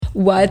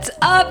What's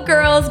up,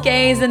 girls,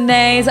 gays, and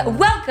theys?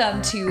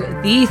 Welcome to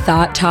The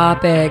Thought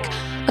Topic,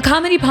 a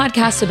comedy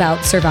podcast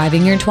about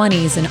surviving your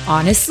 20s. And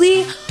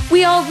honestly,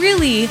 we all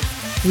really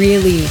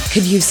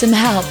could use some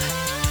help.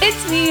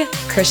 It's me,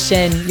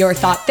 Christian, your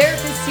thought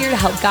therapist, here to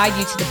help guide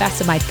you to the best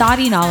of my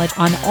thoughty knowledge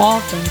on all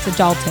things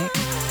adulting.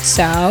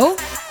 So,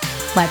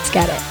 let's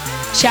get it,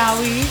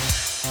 shall we?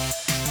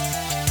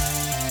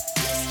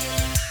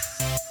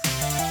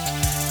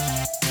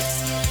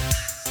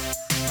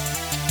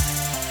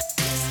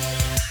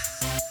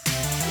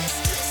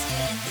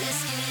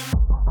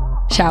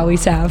 Shall we,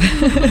 Sav?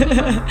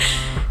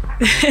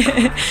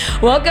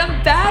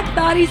 Welcome back,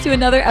 thotties, to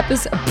another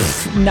episode.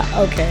 No,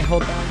 okay,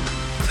 hold on.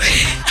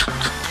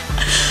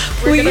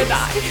 We're gonna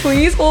die.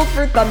 Please hold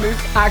for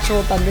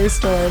actual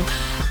thunderstorm.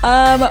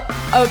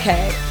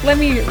 Okay, let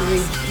me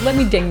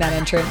ding that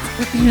entrance.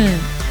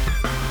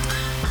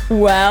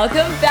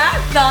 Welcome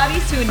back,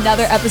 thotties, to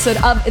another episode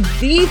of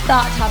The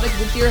Thought Topic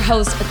with your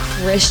host,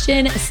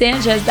 Christian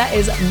Sanchez. That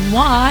is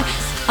moi.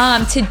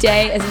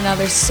 Today is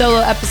another solo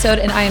episode,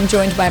 and I am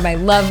joined by my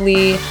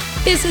lovely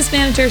business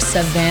manager,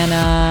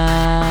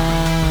 Savannah.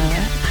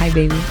 Hi,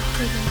 baby.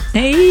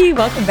 Hey,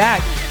 welcome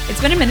back. It's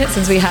been a minute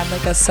since we had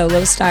like a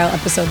solo style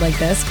episode like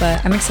this,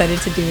 but I'm excited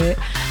to do it.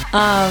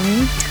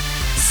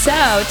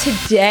 So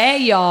today,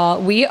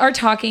 y'all, we are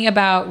talking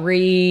about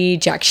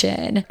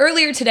rejection.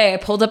 Earlier today, I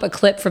pulled up a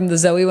clip from the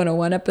Zoe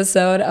 101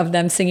 episode of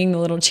them singing the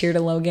little cheer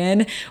to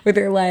Logan, where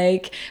they're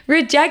like,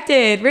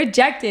 rejected,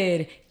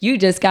 you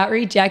just got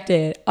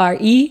rejected.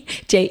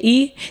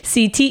 REJECTED,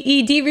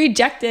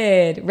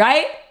 rejected,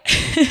 right?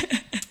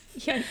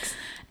 Yikes.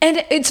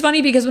 And it's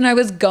funny because when I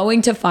was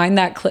going to find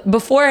that clip,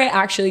 before I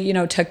actually,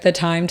 took the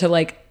time to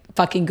like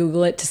fucking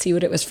Google it to see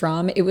what it was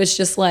from, it was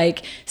just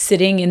like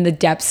sitting in the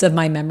depths of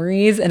my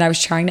memories. And I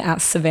was trying to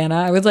ask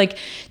Savannah, I was like,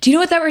 do you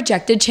know what that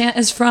rejected chant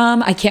is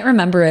from? I can't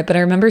remember it, but I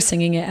remember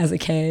singing it as a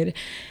kid.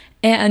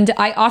 And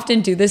I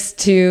often do this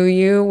to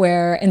you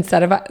where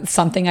instead of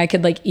something I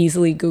could like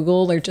easily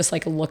Google or just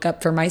like look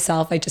up for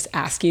myself, I just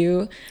ask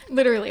you.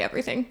 Literally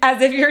everything.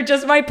 As if you're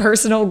just my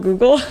personal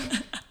Google.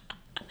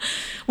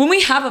 When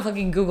we have a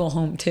fucking Google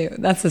Home too.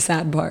 That's the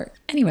sad part.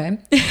 Anyway.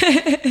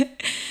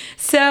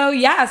 So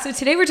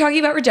today we're talking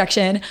about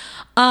rejection.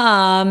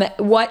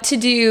 What to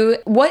do,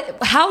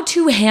 how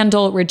to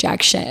handle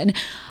rejection.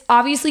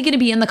 Obviously going to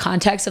be in the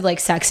context of like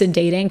sex and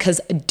dating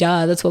because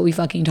that's what we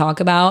fucking talk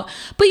about.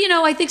 But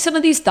I think some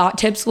of these thought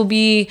tips will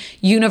be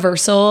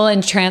universal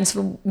and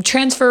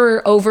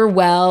transfer over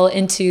well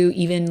into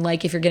even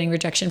like if you're getting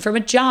rejection from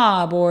a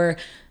job or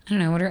I don't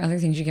know, what are other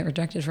things you get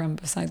rejected from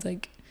besides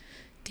like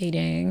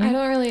dating? I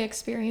don't really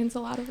experience a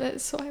lot of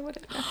it, so I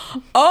wouldn't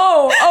know.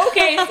 Oh,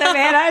 okay,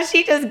 Savannah.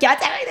 She just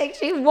gets everything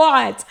she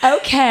wants.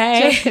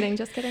 Okay.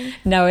 Just kidding.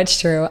 No, it's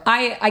true.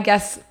 I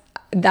guess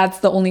that's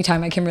the only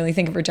time I can really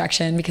think of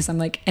rejection because I'm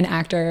like an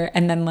actor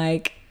and then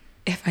like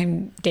if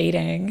I'm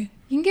dating.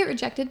 You can get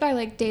rejected by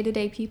like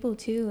day-to-day people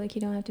too. Like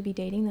you don't have to be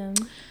dating them.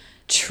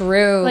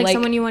 True. Like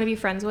someone you want to be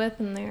friends with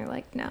and they're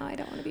like, no, I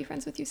don't want to be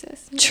friends with you,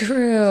 sis.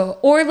 True.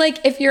 Or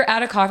like if you're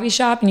at a coffee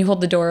shop and you hold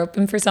the door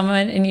open for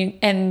someone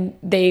and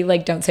they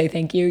like don't say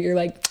thank you, you're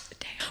like,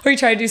 damn. Or you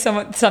try to do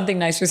something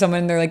nice for someone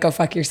and they're like, go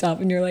fuck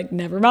yourself. And you're like,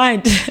 never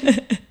mind.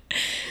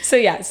 So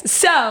yes,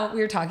 so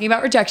we were talking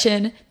about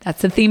rejection.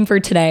 That's the theme for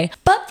today.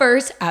 But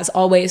first, as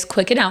always,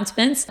 quick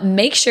announcements.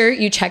 Make sure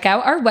you check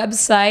out our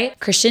website,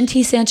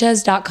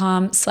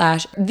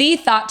 christiantsanchez.com/The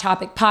Thought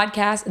Topic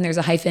Podcast. And there's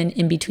a hyphen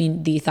in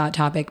between The Thought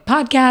Topic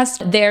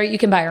Podcast. There you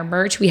can buy our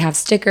merch. We have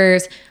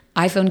stickers,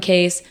 iPhone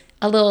case,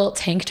 a little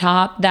tank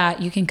top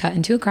that you can cut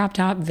into a crop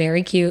top.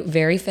 Very cute,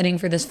 very fitting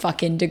for this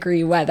fucking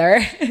degree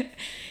weather.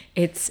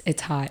 It's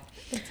hot.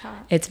 It's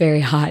hot. It's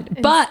very hot.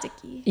 And but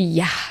sticky.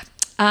 Yeah.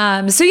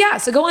 So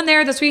go on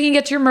there. That's where you can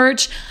get your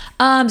merch.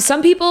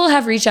 Some people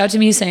have reached out to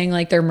me saying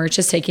like their merch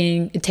is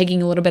taking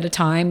a little bit of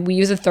time. We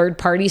use a third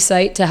party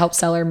site to help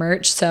sell our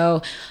merch.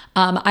 So,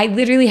 I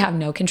literally have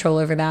no control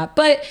over that,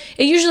 but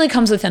it usually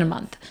comes within a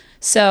month.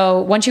 So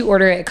once you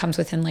order it, it comes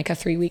within like a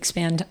 3-week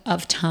span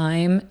of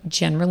time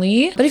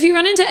generally. But if you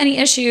run into any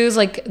issues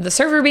like the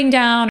server being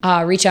down,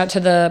 reach out to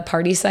the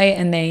party site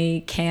and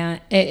they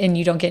can't, and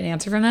you don't get an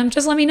answer from them,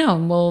 just let me know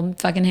and we'll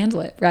fucking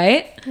handle it,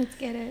 right? Let's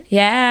get it.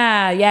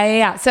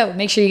 Yeah. So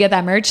make sure you get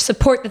that merch.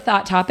 Support The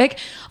Thought Topic.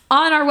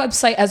 On our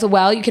website as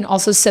well, you can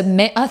also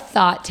submit a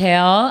thought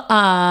tale.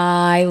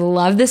 I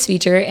love this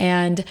feature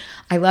and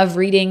I love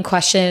reading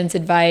questions,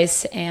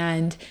 advice,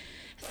 and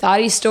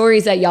thoughty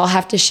stories that y'all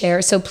have to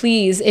share. So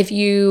please, if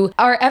you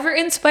are ever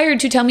inspired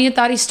to tell me a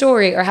thoughty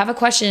story or have a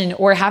question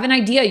or have an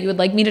idea you would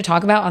like me to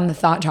talk about on The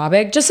Thought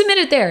Topic, just submit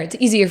it there. It's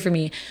easier for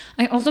me.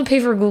 I also pay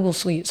for Google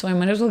Suite, so I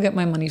might as well get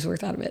my money's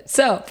worth out of it.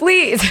 So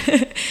please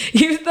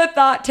use the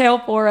Thought Tale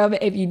forum.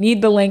 If you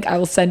need the link, I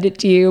will send it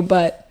to you,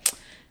 but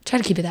try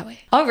to keep it that way.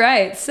 All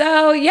right.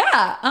 So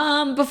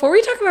before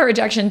we talk about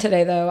rejection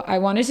today though, I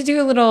wanted to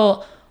do a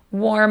little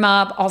warm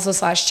up, also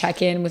slash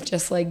check in with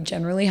just like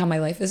generally how my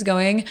life is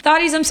going.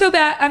 Thoughties,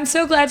 I'm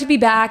so glad to be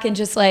back and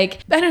just like,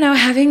 I don't know,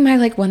 having my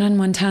like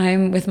one-on-one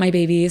time with my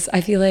babies.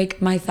 I feel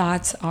like my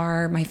thoughts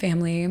are my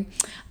family.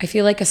 I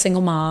feel like a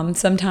single mom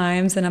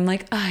sometimes, and I'm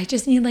like, oh, I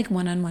just need like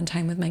one-on-one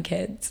time with my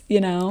kids,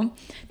 you know?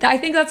 I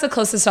think that's the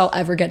closest I'll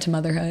ever get to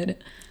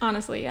motherhood.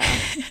 Honestly, yeah.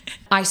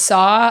 I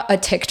saw a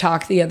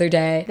TikTok the other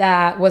day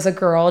that was a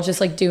girl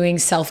just like doing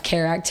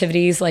self-care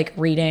activities, like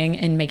reading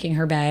and making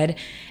her bed.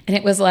 And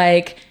it was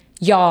like,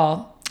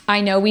 y'all,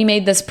 I know we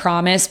made this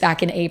promise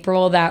back in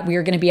April that we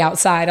were going to be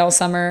outside all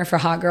summer for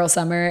Hot Girl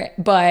Summer,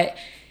 but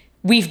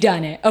we've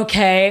done it,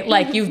 okay?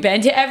 Like, you've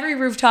been to every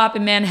rooftop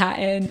in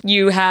Manhattan.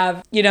 You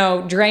have, you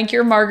know, drank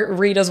your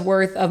margarita's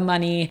worth of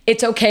money.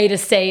 It's okay to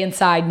stay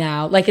inside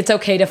now. Like, it's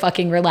okay to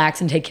fucking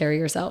relax and take care of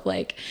yourself.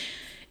 Like,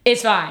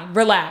 it's fine,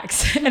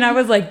 relax. And I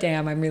was like,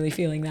 damn, I'm really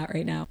feeling that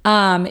right now.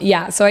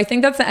 Yeah, so I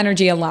think that's the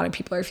energy a lot of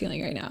people are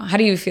feeling right now. How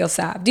do you feel,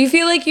 Sab? Do you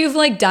feel like you've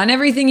like done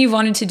everything you've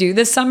wanted to do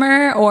this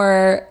summer,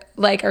 or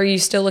like are you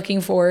still looking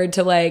forward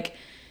to like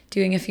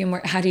doing a few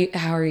more? How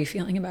are you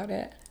feeling about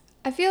it?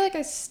 I feel like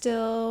I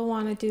still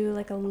want to do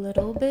like a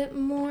little bit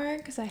more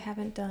because I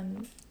haven't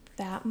done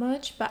that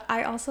much, but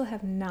I also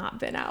have not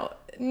been out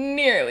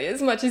nearly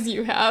as much as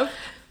you have.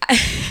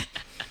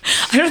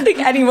 I don't think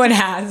anyone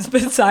has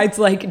besides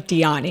like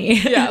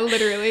Diani. Yeah,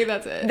 literally,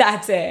 that's it.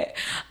 That's it.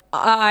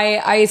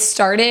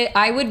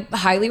 I would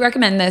highly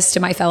recommend this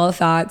to my fellow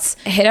thoughts.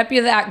 Hit up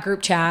that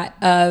group chat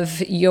of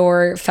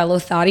your fellow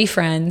thoughty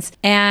friends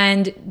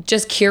and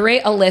just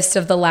curate a list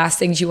of the last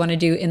things you want to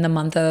do in the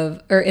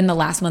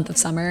last month of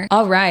summer.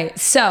 All right.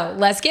 So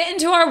let's get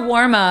into our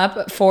warm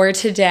up for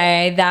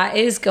today. That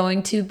is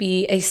going to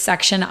be a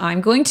section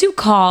I'm going to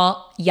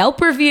call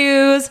Yelp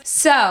reviews.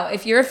 So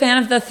if you're a fan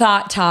of the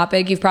thought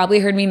topic, you've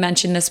probably heard me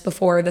mention this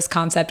before, this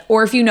concept,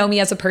 or if you know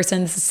me as a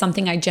person, this is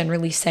something I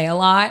generally say a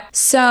lot.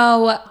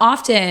 So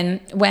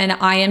often when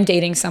I am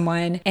dating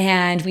someone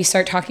and we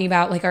start talking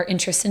about like our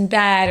interests in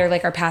bed or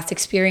like our past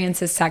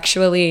experiences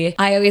sexually,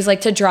 I always like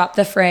to drop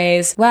the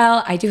phrase,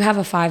 well, I do have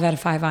a 5 out of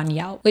 5 on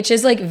Yelp, which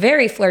is like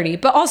very flirty,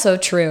 but also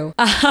true.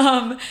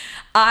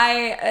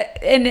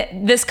 And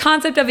this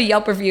concept of a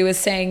Yelp review is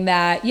saying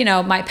that, you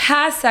know, my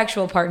past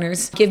sexual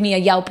partners give me a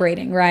Yelp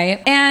rating,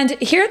 right? And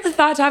here at the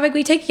Thought Topic,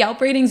 we take Yelp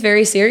ratings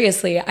very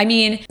seriously. I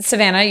mean,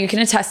 Savannah, you can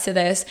attest to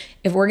this.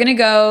 If we're going to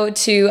go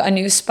to a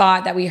new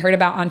spot that we heard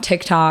about on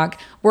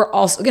TikTok, we're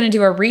also going to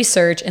do our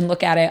research and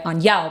look at it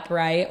on Yelp,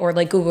 right? Or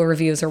like Google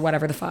reviews or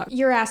whatever the fuck.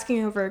 You're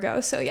asking a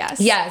Virgo, so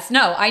yes. Yes.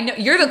 No, I know.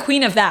 You're the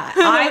queen of that.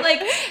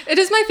 It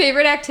is my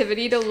favorite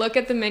activity to look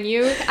at the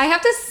menu. I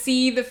have to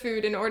see the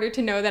food in order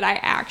to know that I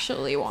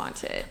actually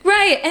want it.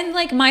 Right. And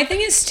like my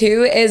thing is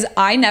too, is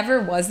I never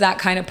was that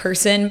kind of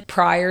person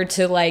prior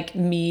to like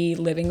me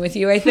living with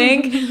you, I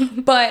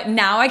think. But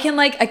now I'm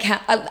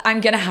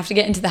going to have to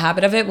get into the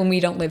habit of it when we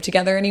don't live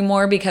together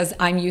anymore because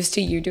I'm used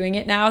to you doing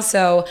it now.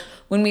 So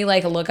when we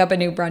like look up a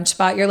new brunch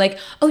spot, you're like,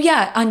 oh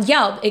yeah, on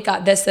Yelp, it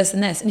got this, this,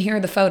 and this. And here are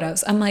the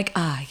photos. I'm like,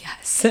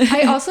 yes.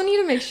 I also need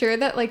to make sure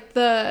that like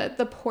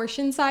the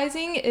portion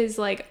sizing is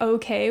like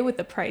okay with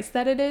the price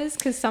that it is.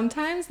 Cause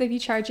sometimes they be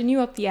charging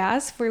you up the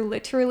ass for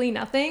literally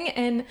nothing.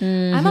 And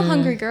I'm a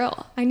hungry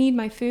girl. I need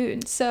my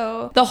food.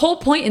 So the whole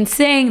point in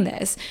saying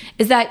this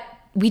is that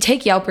we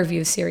take Yelp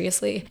reviews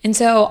seriously. And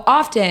so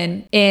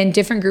often in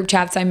different group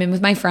chats I'm in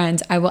with my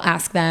friends, I will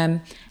ask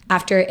them,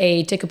 after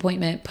a dick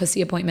appointment,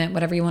 pussy appointment,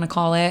 whatever you want to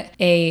call it,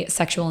 a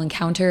sexual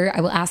encounter, I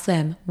will ask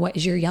them, what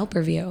is your Yelp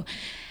review?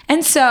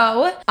 And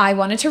so I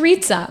wanted to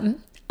read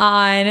some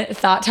on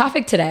Thought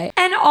Topic today.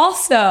 And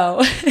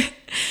also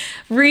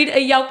read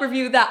a Yelp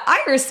review that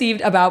I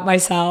received about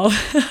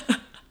myself.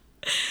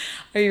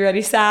 Are you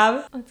ready,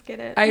 Sab? Let's get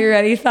it. Are you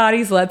ready,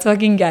 thoughties? Let's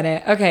fucking get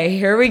it. Okay,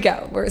 here we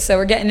go.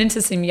 We're getting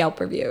into some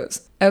Yelp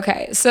reviews.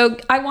 Okay, so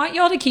I want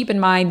y'all to keep in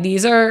mind,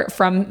 these are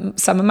from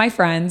some of my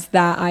friends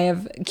that I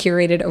have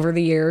curated over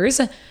the years.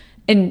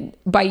 And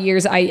by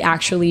years, I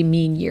actually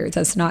mean years.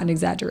 That's not an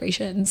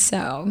exaggeration.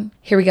 So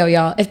here we go,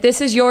 y'all. If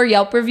this is your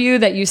Yelp review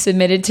that you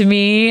submitted to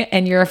me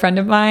and you're a friend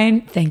of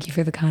mine, thank you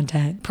for the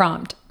content.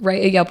 Prompt,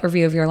 write a Yelp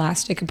review of your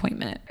last dick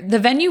appointment. The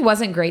venue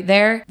wasn't great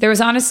there. There was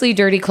honestly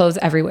dirty clothes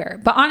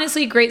everywhere, but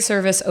honestly, great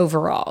service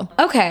overall.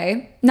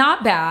 Okay,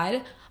 not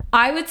bad.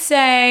 I would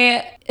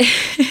say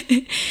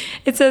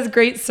it says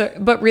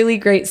but really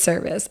great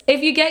service.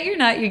 If you get your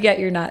nut, you get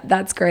your nut.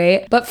 That's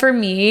great. But for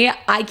me,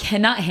 I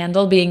cannot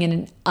handle being in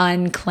an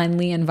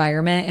uncleanly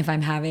environment if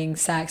I'm having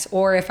sex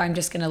or if I'm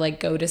just going to like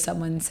go to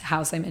someone's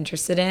house I'm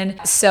interested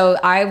in. So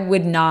I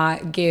would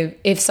not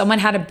if someone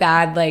had a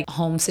bad like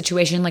home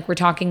situation, like we're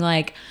talking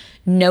like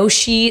no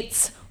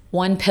sheets,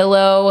 one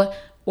pillow,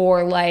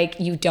 or like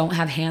you don't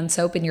have hand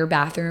soap in your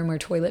bathroom or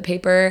toilet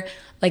paper,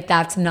 Like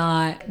that's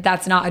not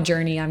a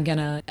journey I'm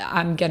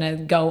gonna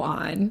go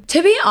on.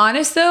 To be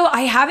honest though,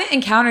 I haven't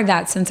encountered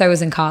that since I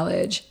was in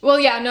college. Well,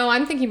 yeah, no,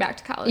 I'm thinking back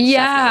to college.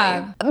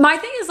 Yeah. Definitely. My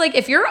thing is like,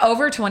 if you're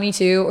over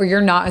 22 or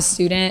you're not a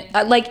student,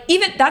 like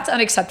even that's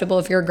unacceptable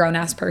if you're a grown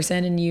ass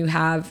person and you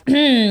have,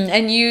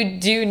 and you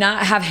do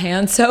not have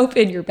hand soap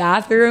in your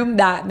bathroom.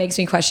 That makes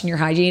me question your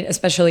hygiene,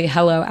 especially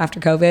hello after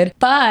COVID.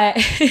 But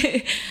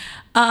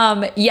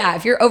yeah,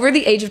 if you're over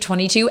the age of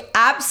 22,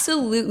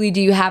 absolutely do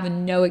you have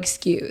no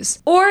excuse.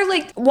 Or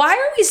like, why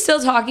are we still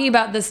talking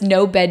about this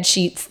no bed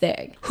sheets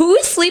thing? Who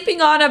is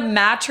sleeping on a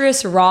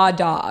mattress raw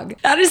dog?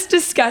 That is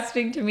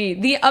disgusting to me.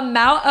 The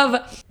amount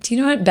of, do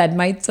you know what bed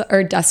mites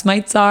or dust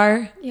mites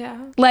are? Yeah.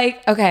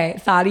 Like, okay,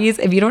 thotties,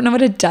 if you don't know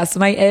what a dust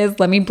mite is,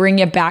 let me bring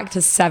you back to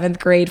 7th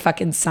grade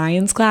fucking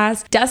science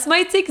class. Dust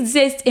mites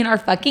exist in our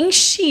fucking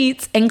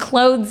sheets and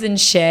clothes and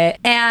shit.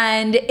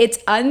 And it's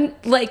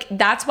like,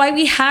 that's why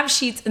we have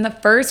sheets in the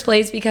first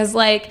place, because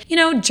like, you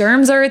know,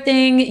 germs are a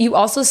thing. You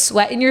also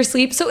sweat in your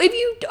sleep. So if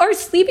you are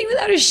sleeping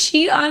without a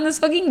sheet on, that's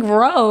fucking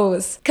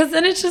gross. Cause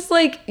then it's just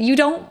like, you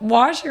don't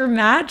wash your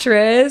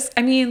mattress.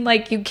 I mean,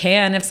 like you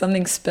can if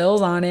something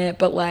spills on it,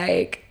 but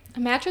like, a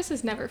mattress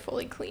is never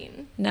fully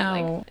clean.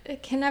 No. Like,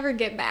 it can never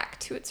get back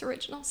to its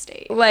original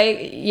state.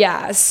 Like,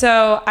 yeah.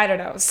 So I don't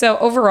know. So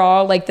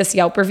overall, like this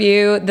Yelp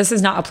review, this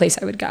is not a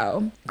place I would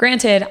go.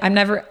 Granted,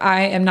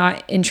 I am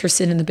not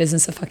interested in the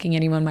business of fucking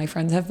anyone my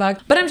friends have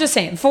fucked. But I'm just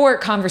saying, for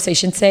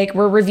conversation's sake,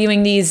 we're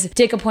reviewing these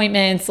dick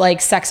appointments, like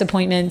sex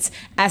appointments,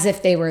 as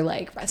if they were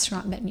like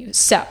restaurant menus.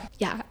 So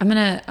yeah, I'm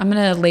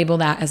gonna label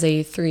that as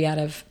a 3 out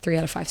of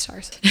 5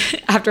 stars.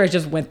 After I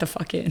just went the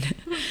fuck in.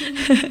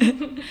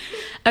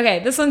 Okay,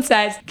 this one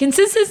says,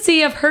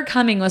 consistency of her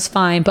coming was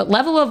fine, but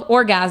level of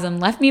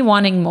orgasm left me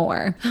wanting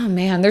more. Oh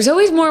man, there's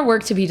always more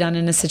work to be done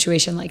in a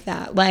situation like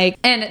that. Like,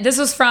 and this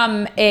was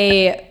from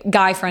a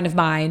guy friend of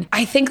mine.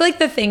 I think like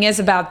the thing is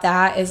about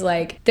that is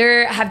like,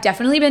 there have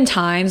definitely been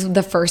times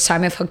the first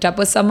time I've hooked up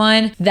with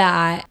someone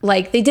that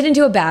like they didn't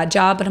do a bad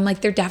job, but I'm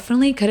like, there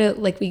definitely could have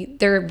like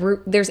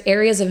there's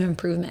areas of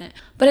improvement,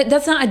 but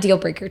that's not a deal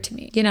breaker to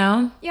me, you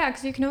know? Yeah,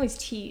 because you can always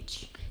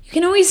teach. You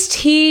can always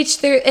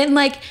teach there. And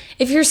like,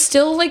 if you're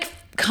still like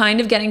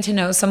kind of getting to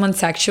know someone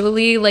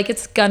sexually, like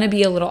it's gonna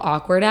be a little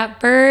awkward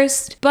at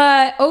first.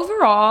 But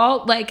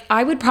overall, like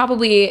I would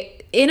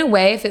probably, in a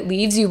way, if it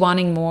leaves you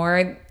wanting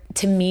more,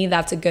 to me,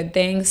 that's a good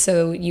thing.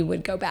 So you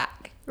would go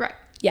back. Right.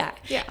 Yeah.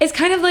 Yeah. It's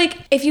kind of like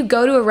if you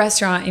go to a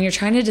restaurant and you're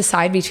trying to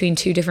decide between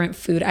 2 different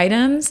food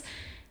items,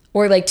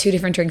 or like 2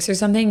 different drinks or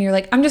something, you're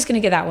like, I'm just gonna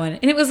get that one.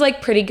 And it was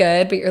like pretty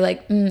good, but you're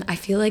like, I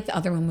feel like the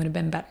other one would have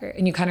been better.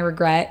 And you kind of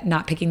regret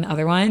not picking the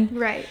other one.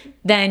 Right.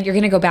 Then you're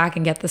gonna go back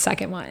and get the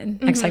second one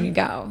next time you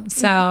go.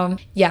 So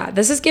yeah,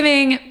 this is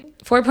giving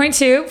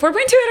 4.2. 4.2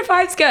 out of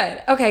 5 is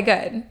good. Okay,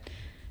 good.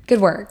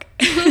 Good work.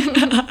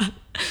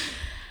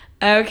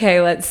 Okay,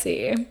 let's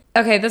see.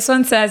 Okay, this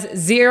one says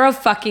 0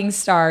 fucking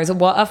stars.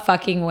 What a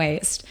fucking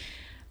waste.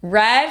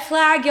 Red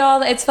flag,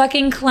 y'all. It's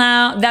fucking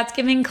clown. That's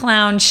giving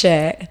clown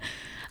shit.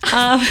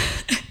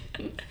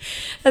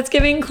 That's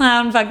giving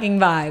clown fucking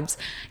vibes.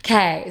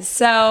 Okay,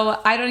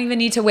 so I don't even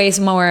need to waste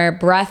more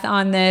breath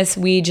on this.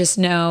 We just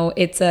know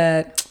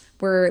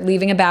we're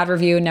leaving a bad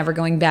review, never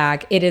going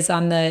back. It is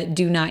on the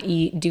do not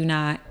eat, do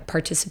not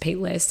participate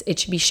list. It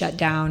should be shut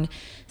down.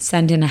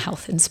 Send in a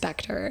health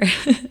inspector.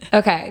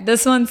 Okay,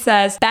 this one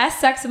says, best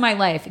sex of my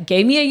life.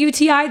 Gave me a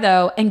UTI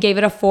though, and gave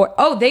it a 4.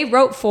 Oh, they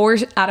wrote 4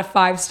 out of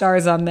 5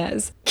 stars on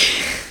this.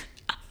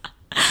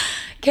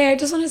 Okay, I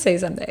just want to say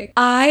something.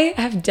 I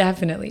have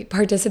definitely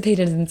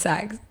participated in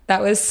sex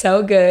that was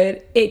so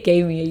good, it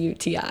gave me a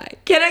UTI.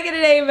 Can I get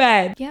an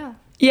amen? Yeah.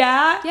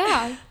 Yeah?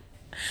 Yeah.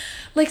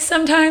 Like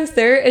sometimes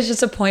there is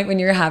just a point when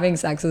you're having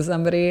sex with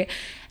somebody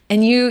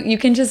and you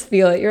can just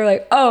feel it. You're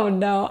like, oh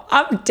no,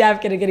 I'm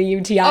def gonna get a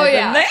UTI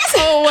from this.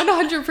 Oh,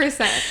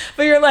 100%.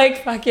 But you're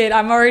like, fuck it,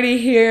 I'm already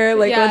here.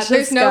 Like, yeah, let's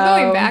there's just no go.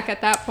 going back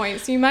at that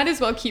point, so you might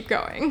as well keep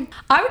going.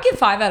 I would give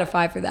 5 out of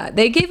 5 for that.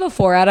 They gave a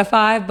 4 out of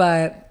 5,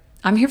 but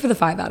I'm here for the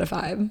 5 out of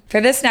 5.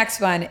 For this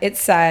next one, it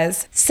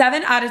says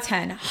 7 out of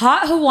 10.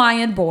 Hot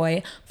Hawaiian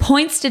boy,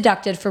 points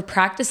deducted for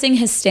practicing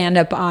his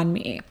stand-up on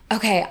me.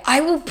 Okay,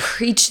 I will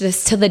preach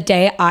this till the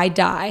day I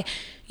die.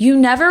 You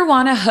never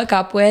want to hook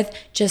up with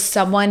just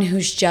someone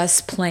who's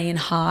just plain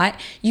hot.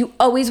 You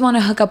always want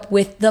to hook up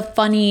with the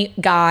funny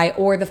guy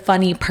or the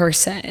funny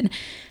person.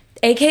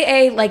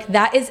 AKA, like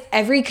that is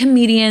every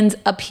comedian's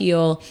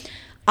appeal.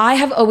 I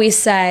have always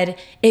said,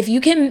 if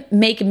you can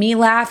make me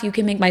laugh, you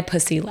can make my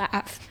pussy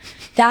laugh.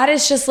 That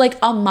is just like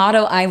a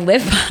motto I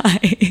live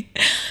by.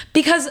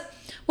 Because,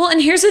 well,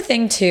 and here's the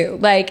thing too,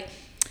 like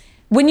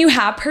when you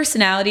have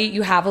personality,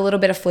 you have a little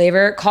bit of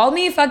flavor. Call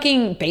me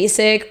fucking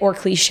basic or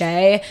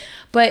cliche,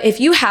 but if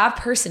you have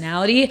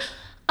personality,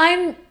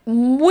 I'm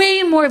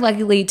way more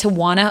likely to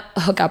want to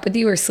hook up with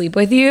you or sleep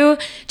with you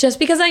just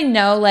because I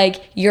know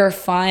like you're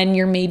fun,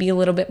 you're maybe a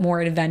little bit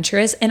more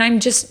adventurous, and I'm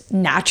just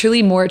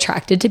naturally more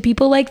attracted to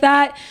people like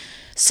that.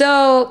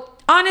 So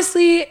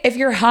honestly, if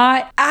you're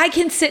hot, I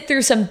can sit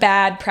through some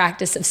bad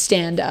practice of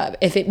stand-up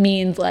if it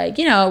means like,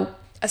 you know,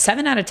 A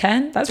 7 out of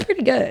 10? That's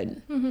pretty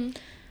good.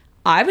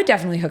 I would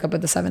definitely hook up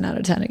with a 7 out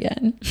of 10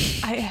 again.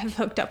 I have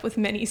hooked up with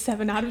many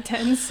 7 out of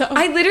 10. So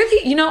I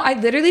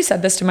literally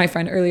said this to my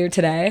friend earlier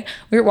today.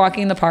 We were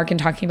walking in the park and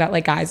talking about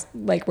like guys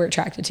like we're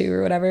attracted to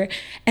or whatever.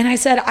 And I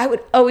said, I would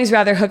always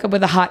rather hook up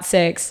with a hot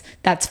 6.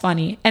 That's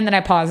funny. And then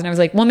I paused and I was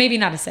like, well, maybe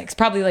not a 6,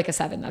 probably like a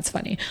 7. That's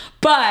funny.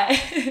 But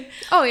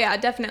oh yeah,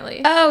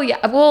 definitely. Oh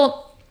yeah.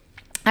 Well,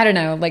 I don't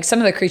know. Like some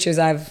of the creatures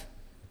I've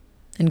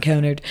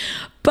encountered,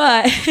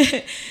 but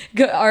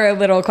are a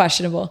little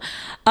questionable.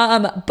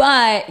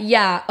 But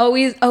yeah,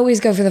 always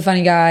go for the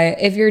funny guy.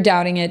 If you're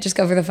doubting it, just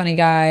go for the funny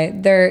guy.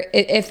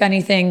 If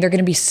anything, they're going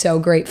to be so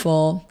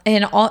grateful.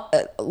 And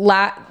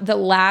the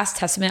last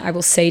testament I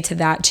will say to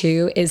that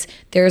too is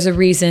there's a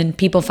reason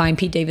people find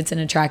Pete Davidson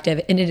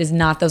attractive, and it is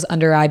not those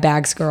under eye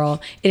bags,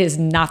 girl. It is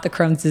not the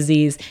Crohn's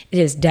disease. It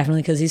is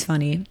definitely because he's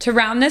funny. To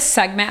round this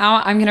segment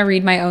out, I'm going to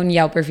read my own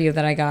Yelp review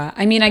that I got.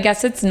 I mean, I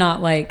guess it's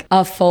not like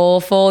a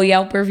full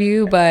Yelp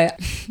review, but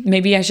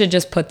maybe I should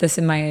just put this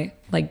in my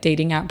like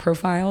dating app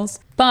profiles.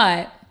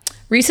 But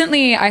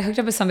recently I hooked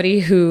up with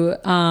somebody who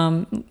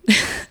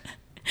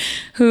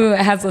who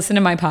has listened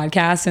to my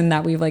podcast and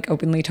that we've like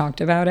openly talked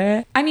about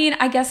it. I mean,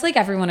 I guess like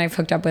everyone I've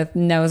hooked up with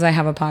knows I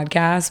have a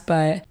podcast,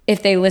 but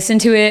if they listen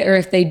to it or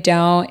if they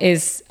don't,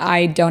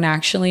 I don't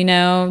actually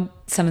know.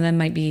 Some of them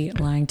might be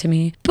lying to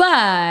me.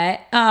 But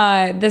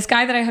this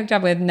guy that I hooked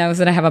up with knows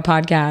that I have a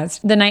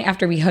podcast. The night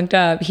after we hooked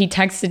up, he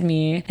texted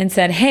me and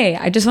said, hey,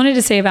 I just wanted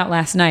to say about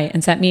last night,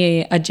 and sent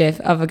me a gif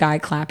of a guy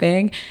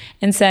clapping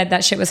and said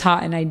that shit was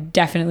hot and I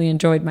definitely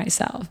enjoyed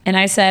myself. And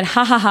I said,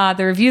 ha ha ha,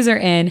 the reviews are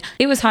in.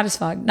 It was hot as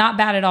fuck. Not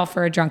bad at all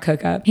for a drunk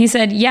hookup. He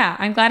said, yeah,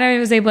 I'm glad I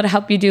was able to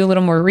help you do a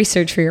little more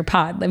research for your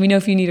pod. Let me know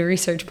if you need a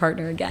research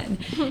partner again.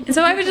 And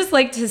so I would just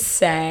like to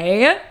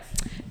say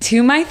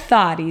to my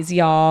thoughties,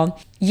 y'all,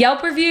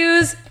 Yelp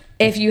reviews,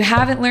 if you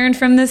haven't learned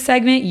from this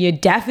segment, you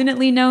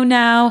definitely know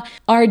now,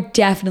 are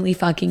definitely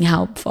fucking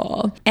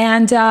helpful.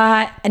 And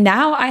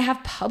now I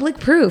have public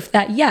proof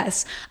that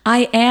yes,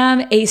 I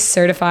am a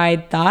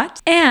certified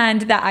thought,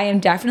 and that I am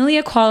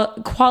definitely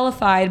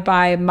qualified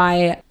by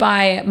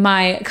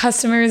my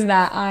customers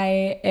that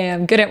I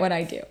am good at what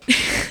I do.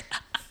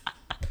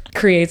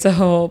 Creates a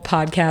whole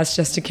podcast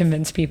just to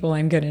convince people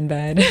I'm good in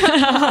bed.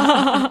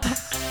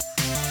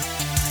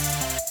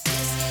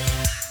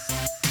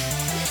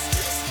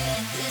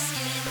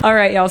 All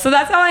right, y'all. So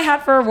that's all I had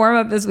for a warm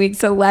up this week.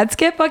 So let's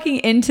get fucking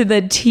into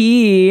the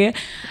tea.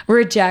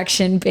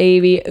 Rejection,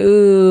 baby.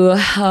 Ooh,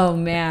 oh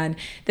man.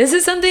 This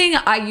is something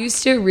I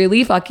used to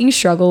really fucking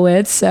struggle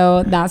with.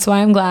 So that's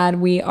why I'm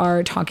glad we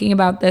are talking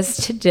about this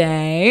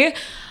today.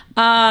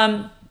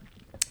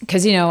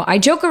 Because, you know, I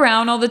joke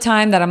around all the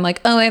time that I'm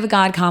like, oh, I have a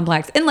God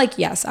complex. And like,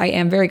 yes, I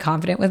am very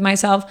confident with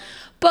myself.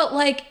 But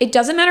like, it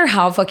doesn't matter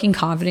how fucking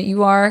confident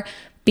you are.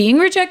 Being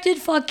rejected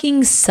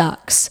fucking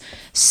sucks.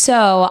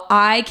 So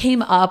I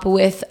came up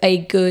with a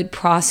good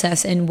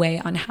process and way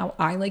on how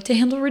I like to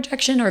handle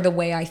rejection, or the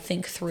way I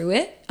think through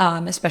it,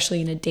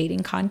 especially in a dating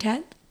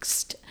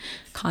context.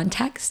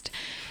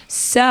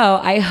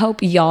 So I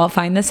hope y'all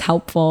find this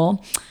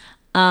helpful.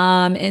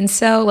 And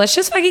so let's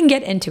just fucking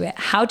get into it.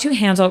 How to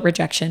handle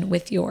rejection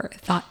with your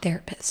thought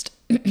therapist.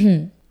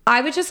 I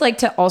would just like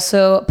to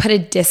also put a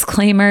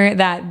disclaimer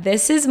that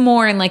this is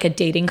more in like a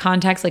dating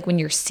context, like when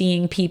you're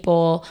seeing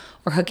people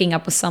or hooking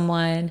up with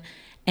someone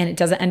and it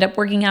doesn't end up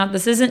working out.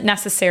 This isn't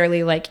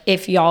necessarily like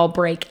if y'all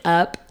break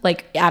up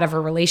like out of a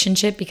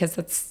relationship, because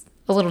that's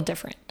a little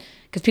different,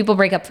 because people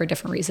break up for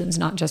different reasons,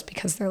 not just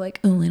because they're like,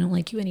 oh, I don't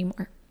like you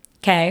anymore.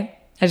 Okay.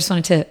 I just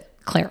wanted to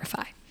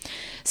clarify.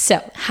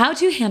 So how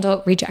to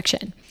handle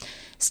rejection.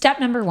 Step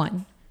number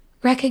 1,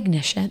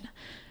 recognition.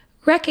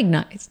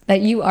 Recognize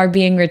that you are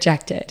being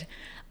rejected.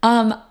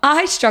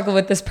 I struggle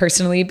with this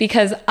personally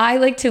because I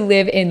like to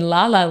live in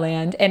la la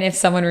land. And if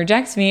someone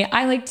rejects me,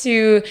 I like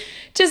to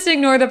just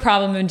ignore the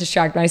problem and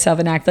distract myself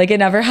and act like it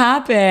never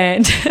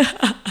happened.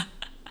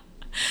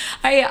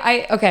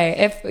 Okay,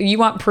 if you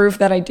want proof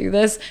that I do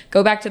this,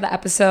 go back to the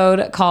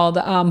episode called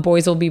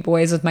Boys Will Be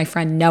Boys with my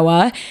friend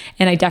Noah.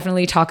 And I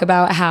definitely talk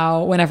about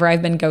how whenever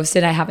I've been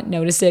ghosted, I haven't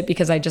noticed it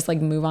because I just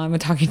like move on with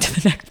talking to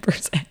the next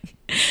person,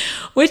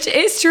 which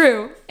is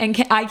true. And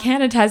I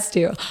can attest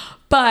to.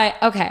 But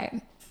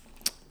okay,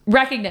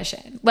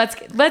 recognition. Let's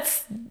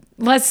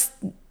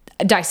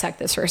dissect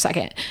this for a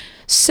second.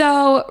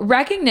 So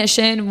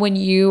recognition, when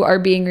you are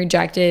being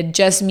rejected,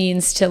 just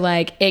means to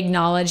like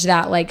acknowledge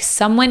that like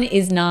someone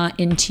is not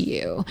into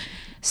you.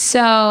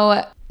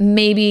 So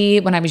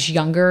maybe when I was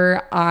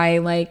younger, I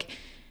like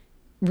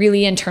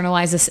really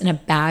internalized this in a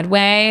bad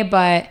way,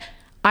 but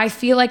I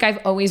feel like I've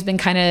always been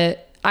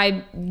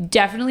I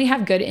definitely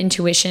have good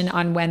intuition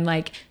on when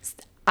like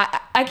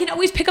I can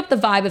always pick up the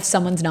vibe if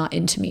someone's not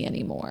into me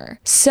anymore.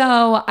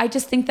 So I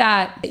just think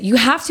that you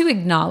have to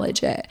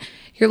acknowledge it.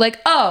 You're like,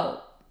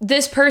 oh,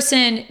 this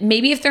person,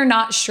 maybe if they're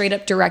not straight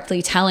up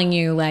directly telling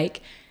you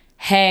like,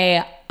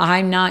 hey,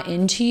 I'm not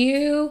into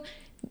you,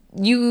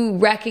 you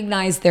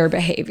recognize their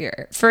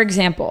behavior. For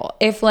example,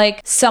 if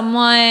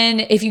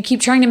you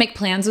keep trying to make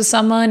plans with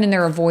someone and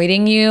they're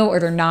avoiding you or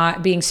they're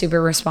not being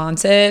super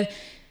responsive,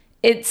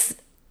 that's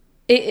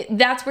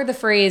where the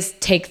phrase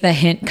 "take the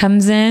hint"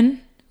 comes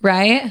in,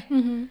 right?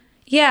 Mm-hmm.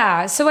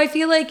 Yeah. So I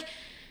feel like,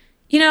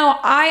 I know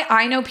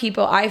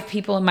I have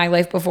people in my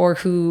life before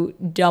who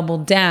double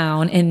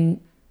down and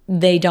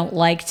they don't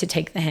like to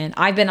take the hint.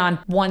 I've been on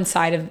the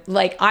side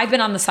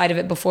of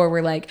it before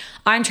where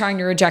I'm trying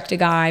to reject a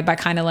guy by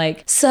kind of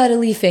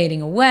subtly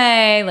fading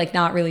away,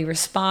 not really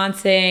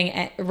responding,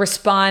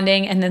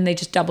 and then they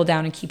just double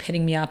down and keep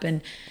hitting me up.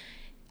 And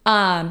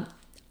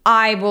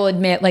I will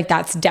admit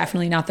that's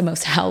definitely not the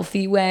most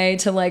healthy way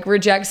to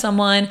reject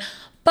someone.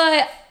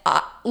 But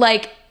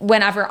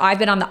whenever I've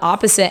been on the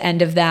opposite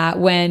end of that,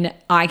 when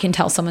I can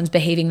tell someone's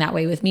behaving that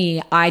way with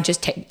me,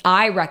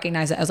 I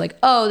recognize it as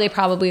oh, they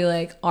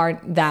probably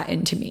aren't that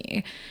into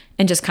me,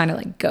 and just kind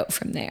of go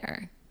from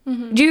there.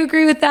 Mm-hmm. Do you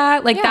agree with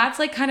that? Yeah. That's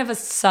kind of a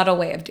subtle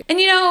way of doing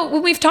it. And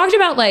when we've talked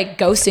about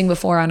ghosting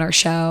before on our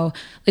show,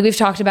 we've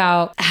talked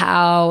about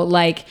how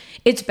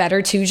it's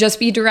better to just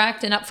be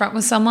direct and upfront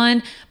with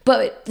someone,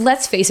 but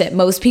let's face it,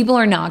 most people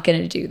are not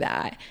going to do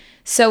that.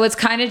 So it's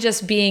kind of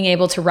just being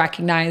able to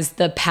recognize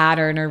the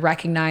pattern or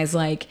recognize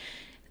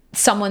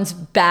someone's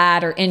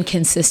bad or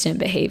inconsistent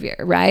behavior,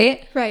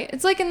 right? Right.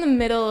 It's in the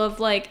middle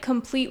of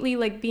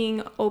completely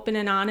being open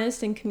and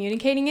honest and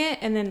communicating it,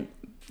 and then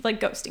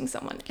ghosting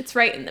someone. It's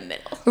right in the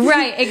middle.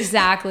 Right,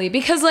 exactly.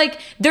 Because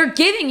they're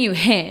giving you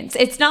hints.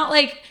 It's not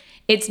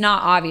it's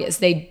not obvious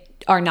they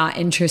are not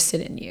interested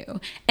in you.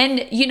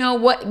 And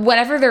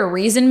whatever their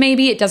reason may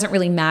be, it doesn't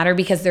really matter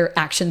because their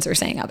actions are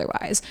saying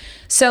otherwise.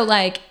 So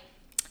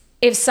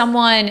if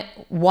someone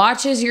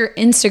watches your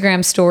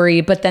Instagram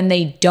story, but then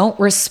they don't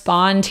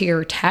respond to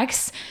your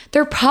texts,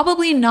 they're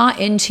probably not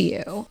into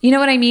you. You know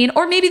what I mean?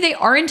 Or maybe they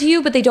are into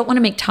you, but they don't want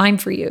to make time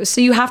for you.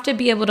 So you have to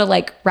be able to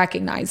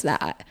recognize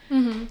that,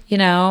 mm-hmm.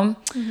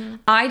 Mm-hmm.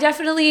 I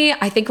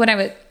think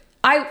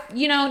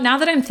now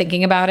that I'm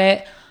thinking about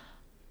it,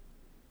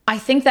 I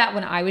think that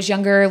when I was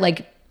younger,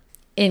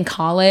 in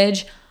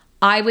college,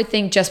 I would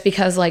think just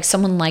because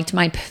someone liked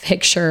my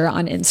picture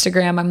on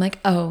Instagram, I'm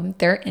oh,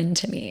 they're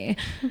into me.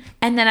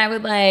 And then I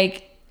would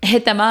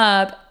hit them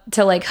up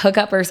to hook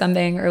up or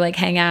something or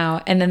hang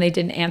out, and then they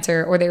didn't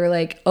answer, or they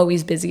were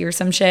always busy or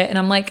some shit. And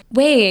I'm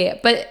wait,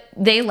 but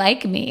they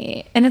like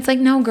me. And it's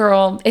no,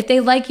 girl, if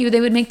they like you,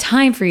 they would make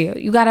time for you.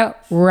 You got to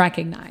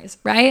recognize,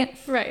 right?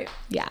 Right.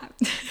 Yeah.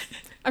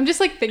 I'm just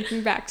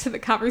thinking back to the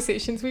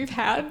conversations we've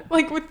had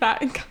with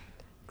that in context.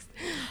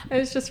 It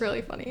was just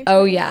really funny.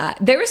 Oh yeah.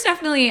 There was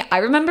definitely, I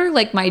remember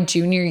my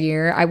junior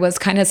year, I was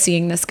kind of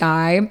seeing this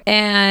guy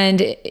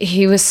and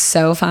he was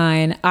so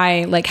fine.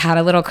 I had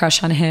a little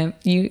crush on him.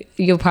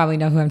 You'll probably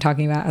know who I'm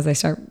talking about as I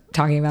start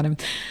talking about him.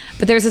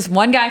 But there was this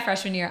one guy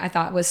freshman year I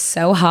thought was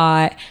so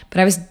hot, but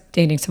I was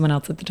dating someone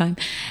else at the time.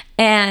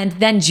 And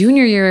then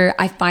junior year,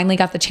 I finally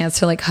got the chance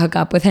to hook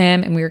up with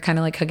him, and we were kind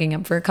of hooking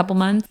up for a couple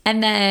months.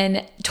 And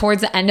then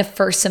towards the end of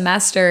first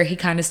semester, he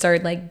kind of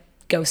started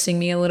ghosting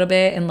me a little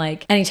bit, and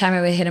anytime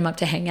I would hit him up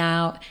to hang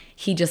out,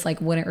 he just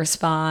wouldn't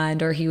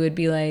respond, or he would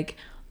be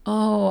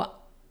oh,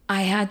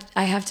 I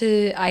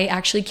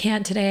actually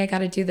can't today, I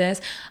gotta do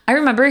this. I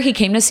remember he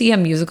came to see a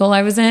musical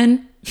I was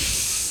in.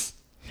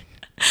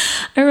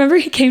 I remember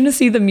he came to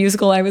see the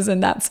musical I was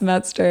in that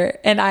semester,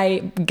 and I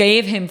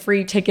gave him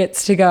free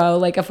tickets to go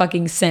like a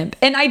fucking simp.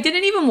 And I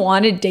didn't even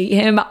want to date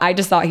him. I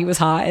just thought he was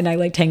hot and I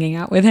liked hanging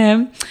out with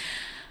him.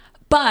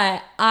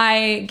 But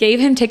I gave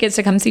him tickets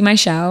to come see my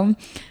show.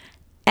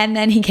 And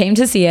then he came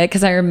to see it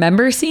because I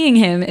remember seeing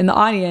him in the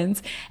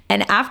audience.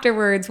 And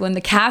afterwards, when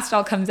the cast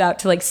all comes out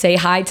to say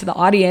hi to the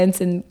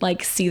audience and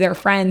see their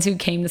friends who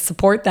came to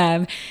support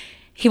them,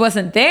 he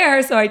wasn't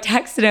there. So I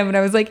texted him and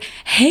I was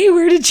hey,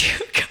 where did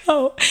you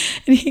go?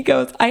 And he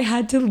goes, I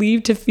had to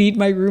leave to feed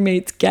my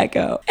roommate's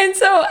gecko. And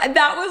so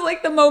that was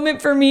the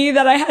moment for me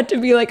that I had to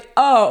be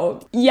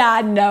oh,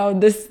 yeah, no,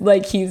 this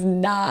he's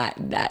not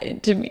that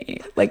into me.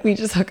 We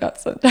just hook up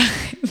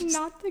sometimes.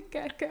 Not the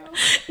gecko.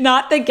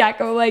 Not the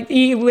gecko.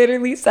 He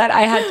literally said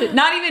I had to,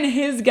 not even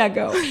his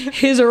gecko,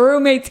 his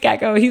roommate's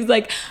gecko. He's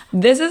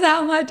this is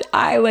how much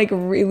I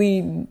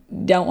really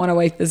don't want to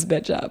wake this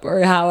bitch up,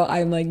 or how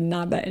I'm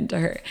not that into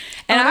her.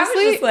 And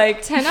honestly, I was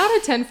just 10 out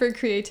of 10 for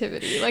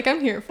creativity. I'm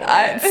here for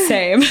it.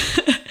 Same.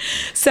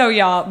 So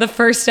y'all, the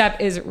first step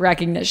is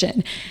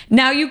recognition.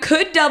 Now you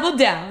could double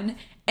down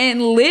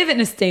and live in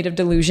a state of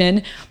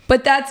delusion,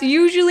 but that's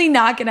usually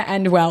not going to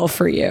end well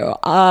for you.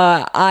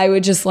 I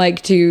would just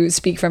like to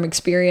speak from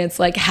experience.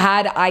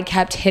 Had I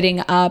kept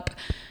hitting up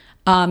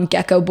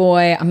Gecko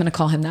Boy, I'm going to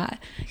call him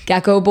that,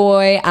 Gecko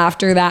Boy,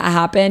 after that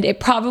happened, it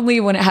probably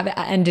wouldn't have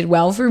ended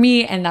well for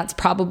me. And that's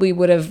probably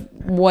would have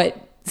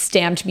what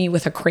stamped me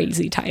with a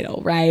crazy title,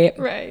 right?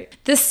 Right.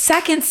 The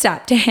second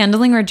step to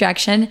handling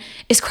rejection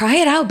is cry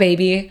it out,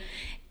 baby.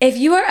 if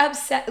you are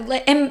upset,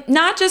 and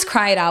not just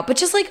cry it out, but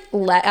just like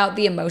let out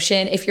the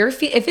emotion. If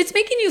it's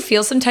making you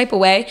feel some type of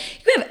way,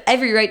 you have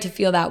every right to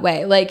feel that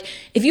way. Like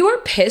if you are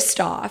pissed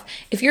off,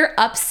 if you're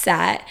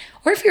upset,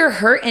 or if you're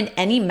hurt in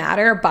any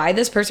matter by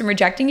this person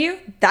rejecting you,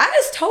 that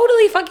is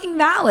totally fucking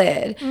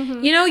valid.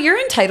 You know, you're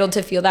entitled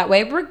to feel that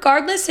way,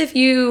 regardless if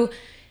you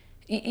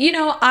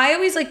know, I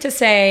always like to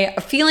say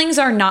feelings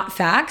are not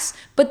facts,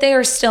 but they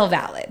are still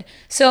valid.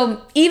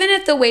 So even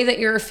if the way that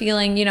you're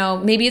feeling, you know,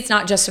 maybe it's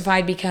not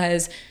justified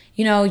because,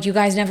 you know, you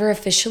guys never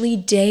officially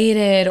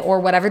dated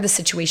or whatever the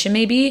situation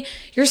may be,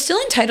 you're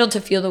still entitled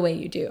to feel the way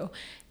you do.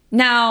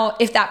 Now,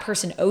 if that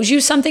person owes you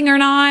something or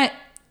not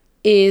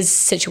is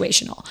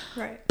situational.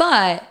 Right.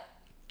 But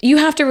you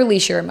have to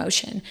release your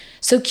emotion.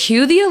 So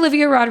cue the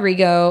Olivia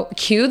Rodrigo,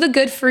 cue the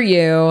good for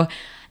you,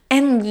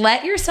 and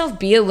let yourself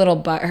be a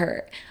little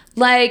butthurt.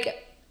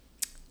 Like,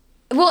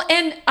 well,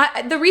 and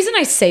the reason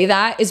I say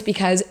that is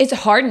because it's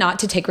hard not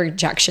to take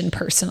rejection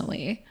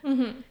personally.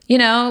 You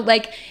know,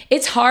 like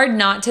it's hard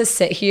not to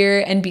sit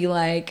here and be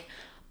like,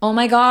 oh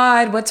my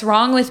God, what's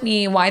wrong with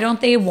me? Why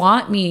don't they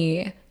want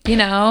me? You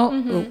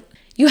know,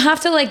 you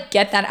have to like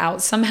get that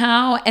out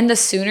somehow. And the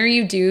sooner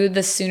you do,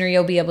 the sooner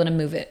you'll be able to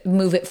move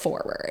it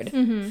forward.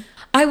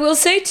 I will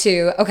say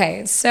too,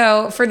 okay,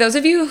 so for those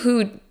of you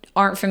who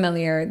aren't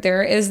familiar,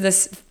 there is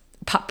this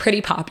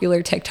pretty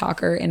popular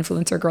TikToker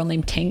influencer girl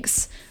named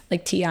Tinx,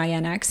 like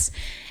Tinx,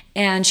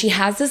 and she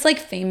has this like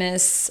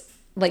famous,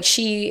 like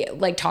she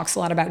like talks a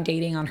lot about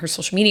dating on her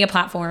social media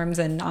platforms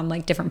and on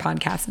like different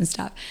podcasts and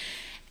stuff.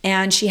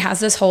 And she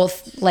has this whole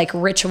like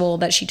ritual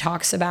that she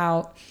talks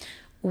about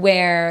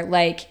where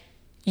like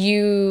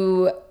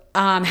you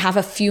have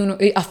a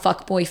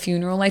fuckboy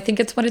funeral, I think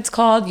it's what it's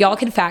called. Y'all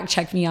can fact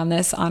check me on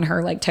this on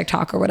her like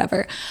TikTok or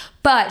whatever.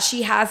 But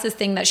she has this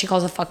thing that she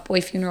calls a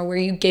fuckboy funeral where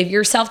you give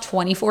yourself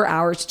 24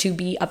 hours to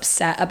be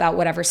upset about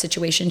whatever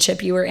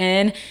situationship you were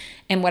in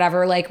and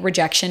whatever like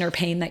rejection or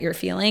pain that you're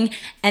feeling.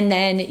 And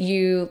then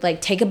you like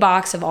take a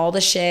box of all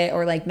the shit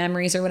or like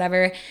memories or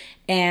whatever,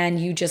 and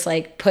you just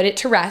like put it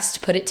to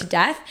rest, put it to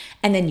death,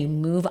 and then you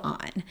move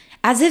on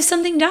as if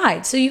something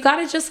died. So you got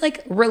to just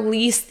like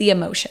release the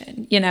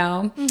emotion, you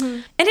know?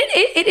 And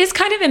it is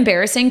kind of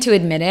embarrassing to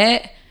admit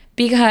it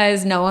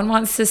because no one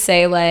wants to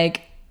say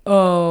like,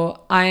 oh,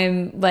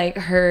 I'm like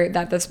hurt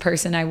that this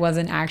person I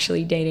wasn't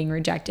actually dating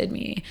rejected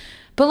me.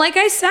 But like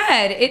I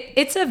said,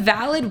 it's a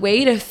valid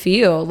way to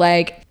feel.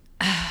 Like,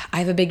 I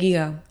have a big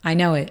ego. I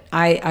know it.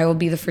 I will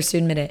be the first to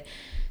admit it.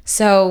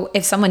 So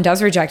if someone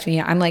does reject me,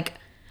 I'm like,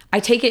 I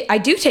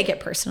do take it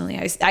personally.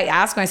 I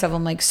ask myself,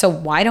 I'm like, so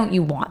why don't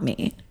you want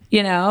me?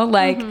 You know,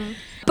 like,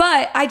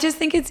 but I just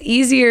think it's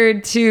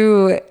easier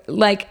to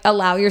like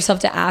allow yourself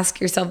to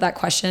ask yourself that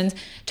question,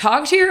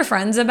 talk to your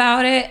friends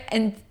about it,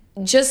 and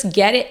just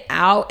get it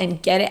out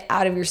and get it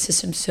out of your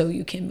system so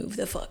you can move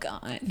the fuck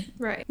on.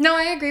 Right. No,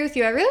 I agree with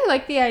you. I really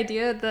like the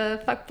idea of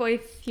the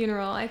fuckboy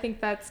funeral. I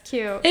think that's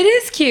cute. It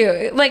is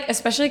cute. Like,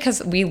 especially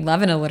because we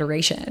love an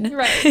alliteration.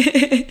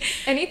 Right.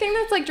 Anything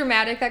that's like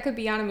dramatic that could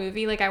be on a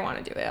movie, like I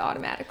want to do it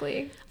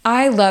automatically.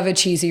 I love a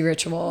cheesy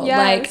ritual.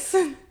 Yes.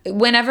 Like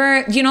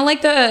whenever, you know,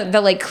 like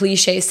the like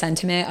cliche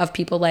sentiment of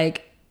people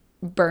like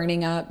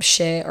burning up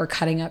shit or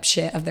cutting up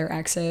shit of their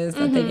exes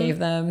that they gave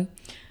them.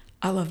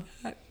 I love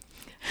that.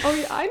 Oh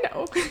yeah, I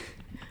know.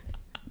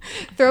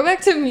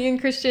 Throwback to me and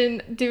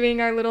Christian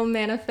doing our little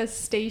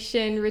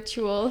manifestation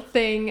ritual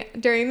thing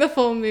during the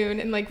full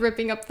moon and like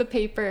ripping up the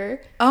paper.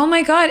 Oh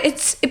my God.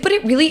 But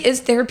it really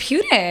is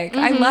therapeutic.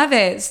 I love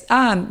it.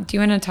 Do you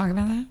want to talk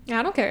about that?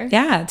 I don't care.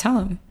 Yeah.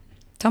 Tell them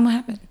what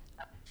happened.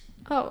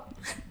 Oh.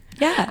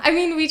 Yeah. I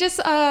mean, we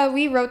just,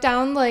 we wrote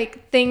down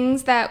like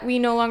things that we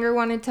no longer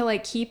wanted to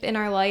like keep in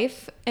our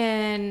life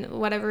and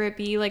whatever it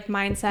be, like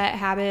mindset,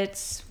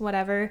 habits,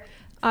 whatever.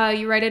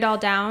 You write it all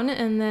down,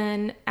 and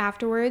then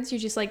afterwards you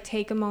just like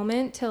take a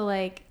moment to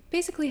like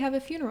basically have a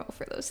funeral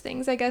for those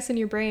things, I guess, in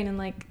your brain, and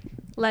like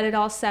let it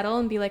all settle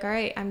and be like, all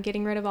right, I'm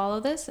getting rid of all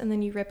of this. And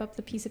then you rip up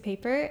the piece of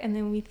paper, and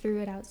then we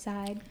threw it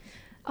outside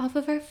off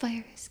of our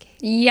fire escape.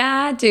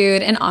 Yeah,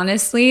 dude. And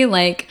honestly,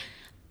 like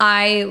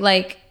I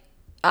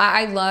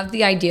love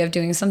the idea of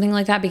doing something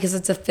like that because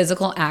it's a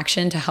physical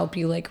action to help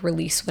you like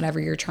release whatever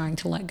you're trying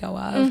to let go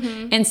of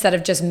instead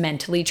of just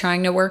mentally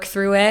trying to work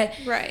through it.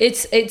 Right.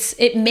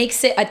 It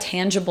makes it a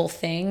tangible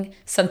thing,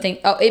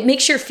 it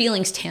makes your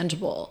feelings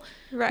tangible,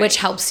 right, which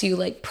helps you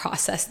like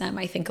process them,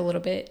 I think, a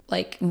little bit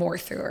like more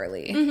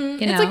thoroughly. You know?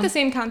 It's like the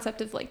same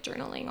concept of like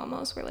journaling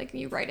almost, where like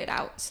you write it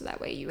out so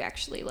that way you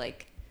actually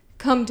like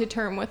come to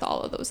term with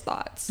all of those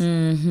thoughts.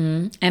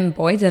 And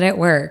boy, did it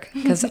work.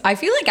 Because I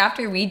feel like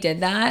after we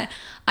did that,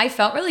 I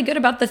felt really good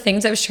about the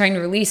things I was trying to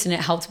release, and it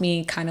helped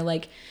me kind of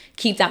like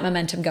keep that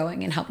momentum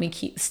going and help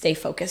me stay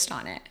focused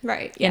on it.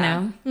 Right. You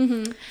know?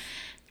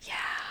 Yeah.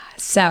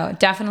 So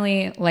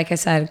definitely, like I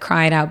said,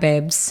 cry it out,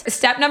 babes.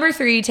 Step number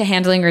 3 to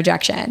handling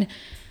rejection: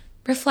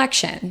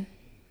 reflection.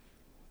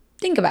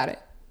 Think about it.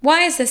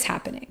 Why is this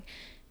happening?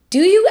 Do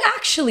you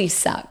actually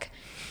suck?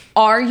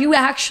 Are you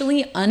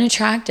actually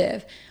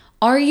unattractive?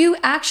 Are you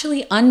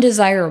actually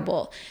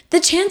undesirable? The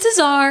chances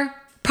are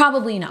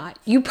Probably not.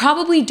 You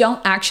probably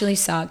don't actually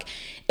suck.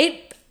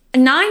 It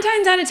 9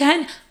 times out of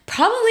 10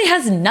 probably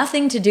has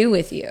nothing to do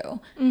with you.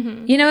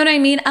 You know what I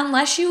mean?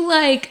 Unless you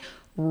like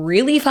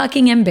really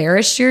fucking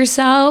embarrassed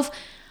yourself,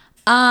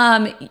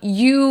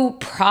 you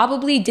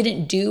probably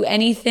didn't do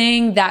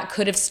anything that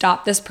could have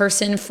stopped this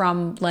person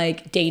from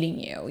like dating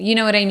you. You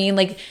know what I mean?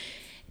 Like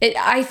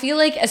I feel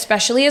like,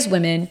 especially as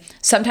women,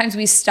 sometimes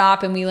we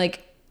stop and we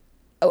like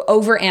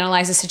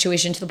overanalyze a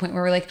situation to the point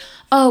where we're like,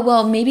 oh,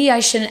 well, maybe I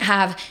shouldn't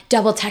have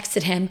double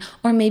texted him,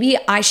 or maybe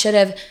I should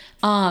have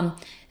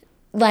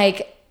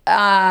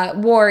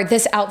wore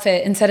this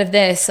outfit instead of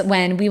this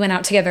when we went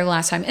out together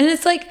last time. And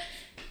it's like,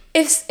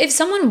 if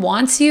someone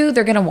wants you,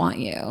 they're gonna want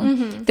you.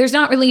 There's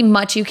not really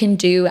much you can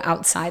do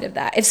outside of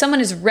that. If someone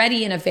is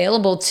ready and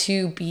available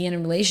to be in a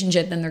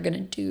relationship, then they're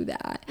gonna do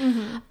that.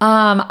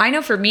 I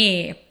know for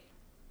me,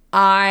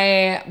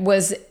 I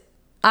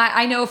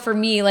know for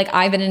me, like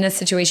I've been in a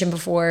situation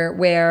before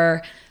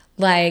where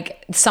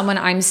like someone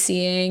I'm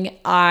seeing,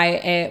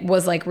 I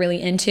was like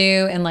really into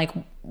and like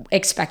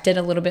expected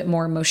a little bit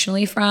more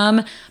emotionally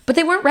from, but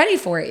they weren't ready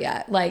for it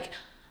yet. Like,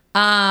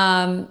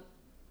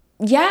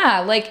 yeah,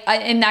 like,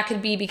 and that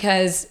could be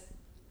because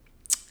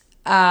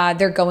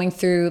they're going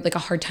through like a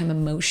hard time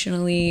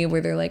emotionally,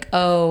 where they're like,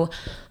 oh,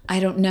 I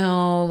don't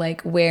know,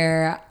 like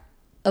where,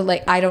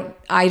 like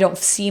I don't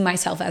see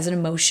myself as an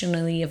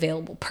emotionally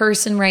available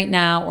person right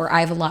now, or I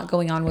have a lot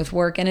going on with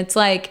work. And it's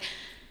like,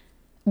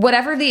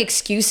 whatever the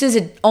excuse is,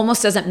 it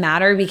almost doesn't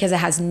matter because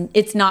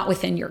it's not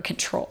within your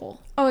control.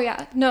 Oh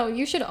yeah, no,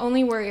 you should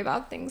only worry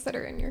about things that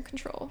are in your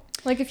control.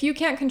 Like if you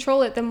can't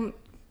control it, then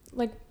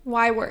like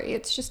why worry?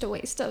 It's just a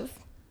waste of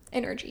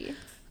energy.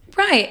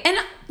 Right. And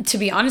to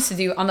be honest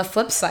with you, on the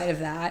flip side of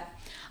that,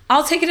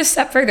 I'll take it a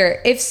step further.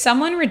 If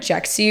someone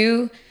rejects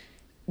you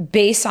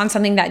based on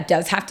something that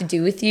does have to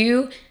do with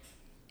you,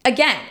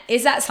 again,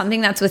 is that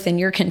something that's within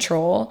your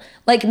control?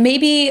 Like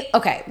maybe,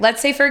 okay,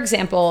 let's say for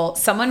example,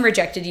 someone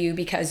rejected you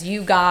because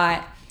you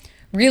got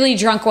really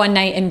drunk one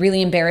night and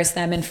really embarrassed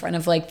them in front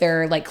of like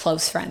their like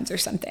close friends or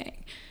something.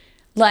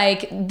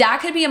 Like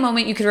that could be a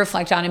moment you could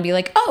reflect on and be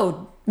like,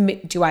 oh,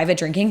 do I have a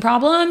drinking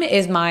problem?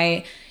 Is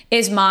my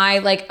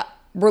like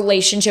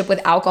relationship with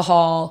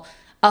alcohol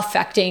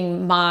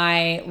affecting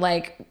my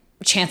like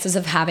chances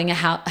of having a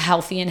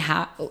healthy and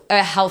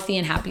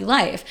happy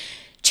life?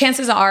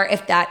 Chances are,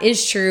 if that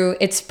is true,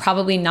 it's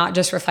probably not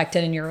just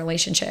reflected in your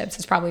relationships.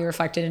 It's probably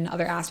reflected in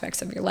other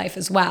aspects of your life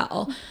as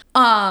well.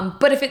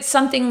 But if it's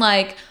something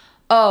like,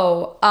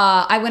 oh,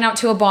 I went out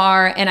to a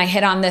bar and I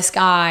hit on this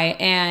guy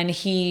and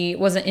he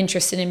wasn't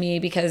interested in me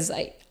because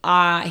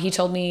he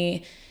told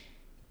me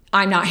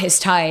I'm not his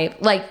type.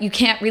 Like, you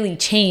can't really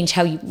change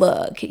how you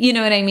look. You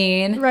know what I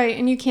mean? Right.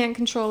 And you can't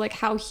control like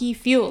how he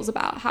feels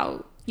about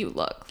how you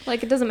look.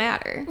 Like, it doesn't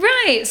matter.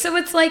 Right. So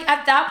it's like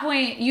at that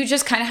point, you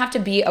just kind of have to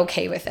be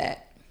okay with it.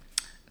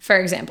 For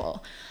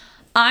example,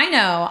 I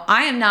know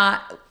I am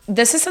not,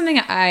 this is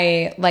something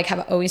I like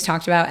have always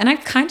talked about, and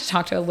I've kind of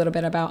talked a little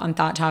bit about on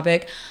Thought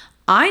Topic.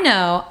 I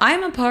know that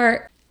I'm a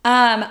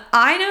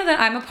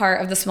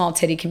part of the small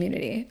titty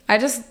community. I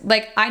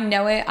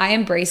know it, I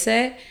embrace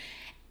it.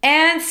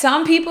 And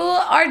some people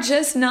are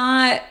just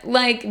not,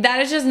 like, that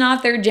is just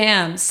not their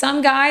jam.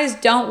 Some guys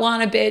don't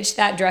want a bitch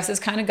that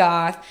dresses kind of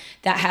goth,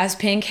 that has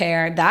pink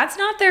hair. That's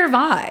not their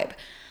vibe.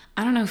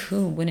 I don't know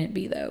who wouldn't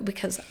be, though,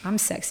 because I'm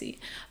sexy.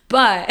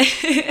 But,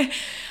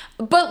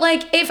 but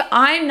like, if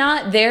I'm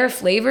not their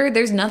flavor,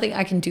 there's nothing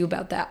I can do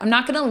about that. I'm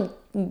not going to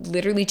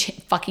literally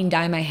fucking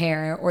dye my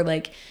hair or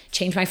like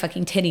change my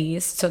fucking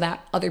titties so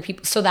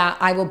that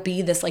I will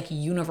be this like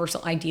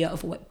universal idea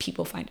of what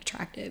people find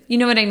attractive. You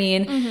know what I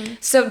mean? Mm-hmm.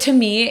 So to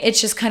me, it's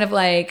just kind of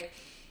like,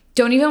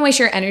 don't even waste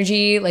your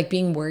energy like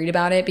being worried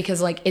about it,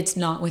 because like it's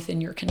not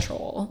within your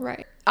control.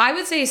 Right. I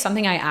would say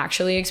something I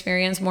actually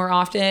experience more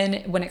often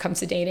when it comes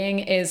to dating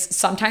is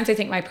sometimes I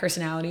think my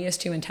personality is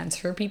too intense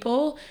for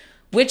people,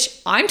 which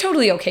I'm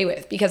totally okay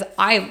with because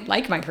I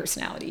like my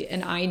personality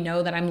and I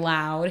know that I'm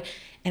loud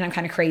and I'm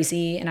kind of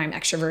crazy and I'm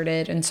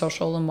extroverted and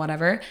social and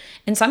whatever.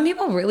 And some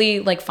people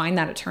really like find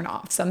that a turn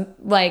off. Some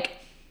like,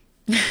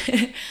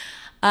 and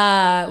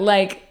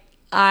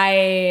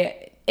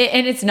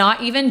it's not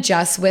even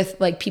just with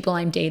like people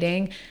I'm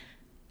dating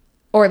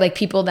or like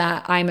people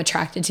that I'm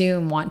attracted to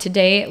and want to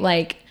date.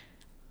 Like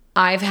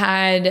I've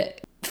had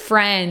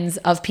friends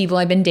of people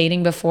I've been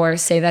dating before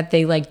say that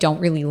they like don't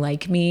really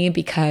like me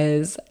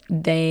because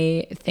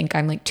they think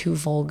I'm like too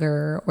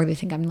vulgar or they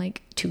think I'm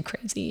like too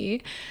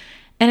crazy.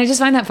 And I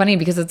just find that funny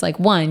because it's like,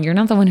 one, you're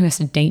not the one who has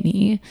to date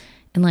me.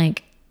 And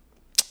like,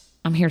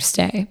 I'm here to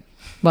stay.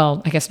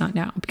 Well, I guess not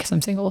now because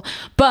I'm single.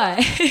 But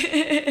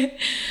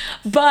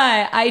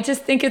I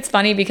just think it's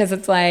funny because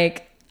it's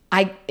like,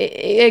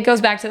 it goes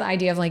back to the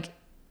idea of like,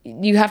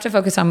 you have to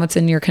focus on what's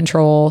in your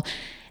control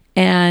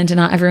and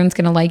not everyone's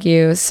going to like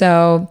you.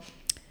 So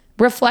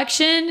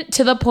reflection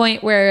to the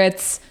point where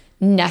it's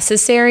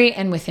necessary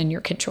and within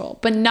your control,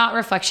 but not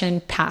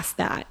reflection past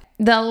that.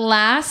 The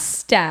last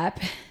step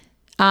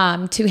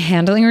to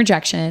handling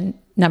rejection,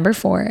 number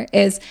 4,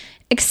 is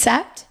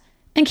accept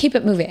and keep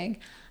it moving.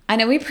 I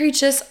know we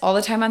preach this all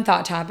the time on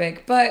Thought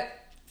Topic, but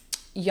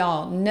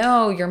y'all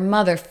know your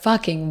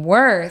motherfucking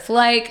worth.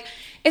 Like,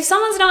 if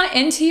someone's not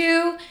into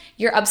you,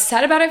 you're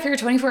upset about it for your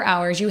 24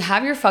 hours, you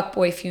have your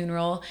fuckboy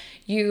funeral,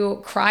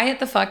 you cry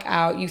it the fuck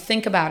out, you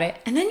think about it,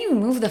 and then you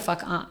move the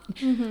fuck on.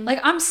 Like,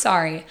 I'm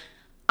sorry.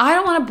 I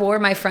don't want to bore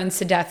my friends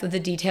to death with the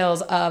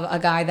details of a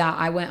guy that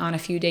I went on a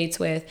few dates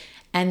with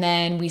and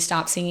then we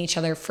stopped seeing each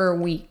other for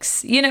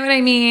weeks. You know what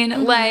I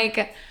mean?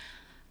 Like,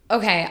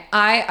 okay,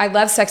 I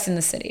love Sex and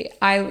the City.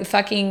 I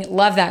fucking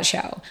love that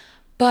show.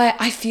 But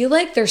I feel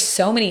like there's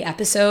so many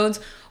episodes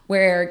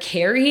where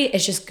Carrie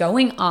is just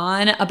going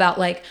on about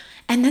like,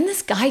 and then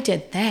this guy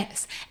did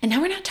this, and now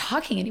we're not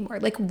talking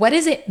anymore. Like, what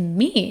does it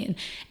mean?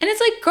 And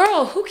it's like,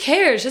 girl, who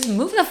cares? Just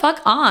move the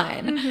fuck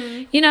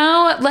on. You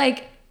know,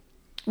 like,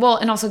 well,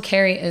 and also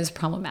Carrie is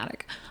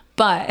problematic,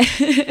 but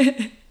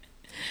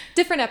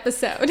different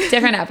episode.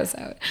 Different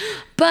episode.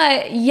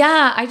 But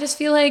yeah, I just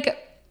feel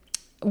like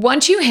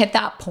once you hit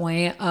that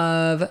point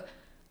of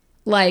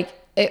like,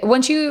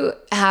 once you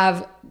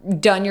have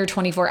done your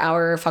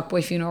 24-hour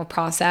fuckboy funeral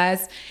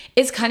process,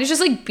 it's kind of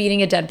just like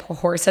beating a dead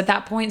horse at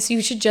that point. So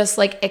you should just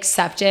like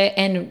accept it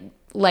and,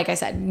 like I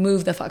said,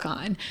 move the fuck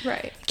on.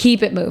 Right.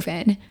 Keep it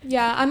moving.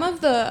 Yeah, I'm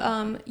of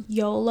the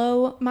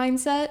YOLO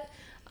mindset.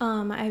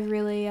 I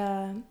really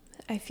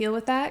I feel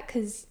with that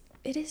because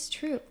it is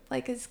true.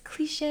 Like, as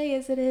cliche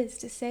as it is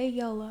to say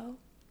YOLO.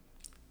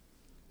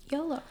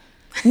 YOLO.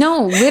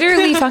 No,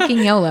 literally fucking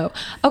YOLO.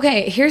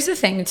 Okay, here's the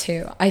thing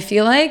too. I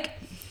feel like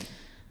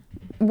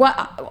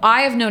what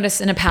I have noticed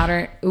in a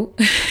pattern,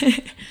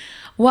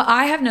 what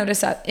I have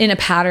noticed in a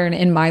pattern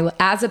in my,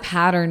 as a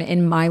pattern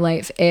in my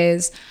life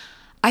is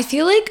I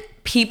feel like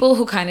people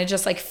who kind of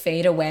just like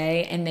fade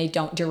away and they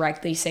don't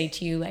directly say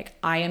to you, like,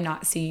 I am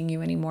not seeing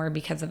you anymore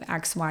because of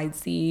X, Y,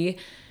 Z.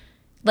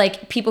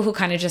 Like, people who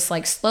kind of just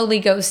like slowly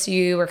ghost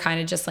you or kind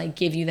of just like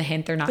give you the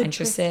hint they're not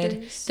interested.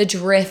 Drifters. The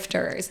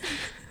drifters.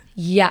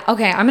 Yeah.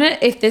 Okay.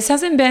 If this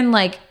hasn't been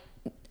like,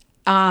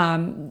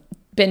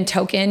 been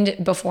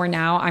tokened before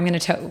now, I'm going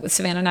to,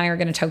 Savannah and I are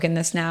going to token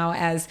this now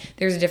as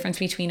there's a difference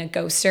between a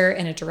ghoster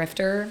and a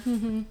drifter.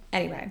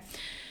 Anyway,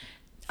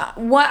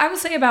 what I would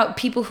say about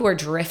people who are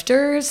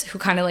drifters, who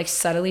kind of like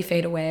subtly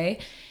fade away,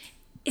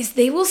 is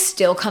they will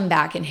still come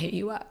back and hit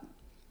you up.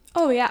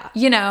 Oh yeah.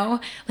 You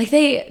know, like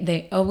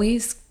they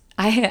always,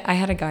 I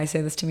had a guy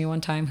say this to me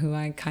one time who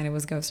I kind of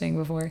was ghosting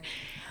before.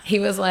 He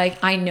was like,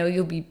 I know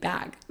you'll be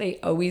back. They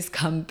always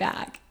come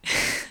back.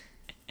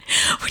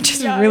 Which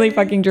is really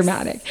fucking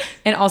dramatic.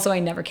 And also I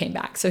never came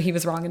back. So he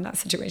was wrong in that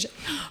situation.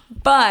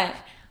 But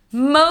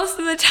most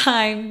of the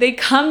time they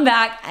come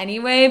back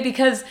anyway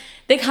because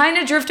they kind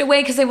of drift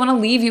away because they want to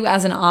leave you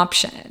as an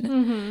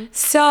option.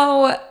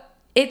 So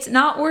it's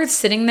not worth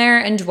sitting there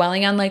and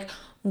dwelling on like,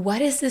 what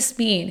does this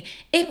mean?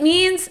 It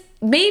means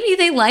maybe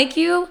they like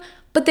you,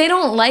 but they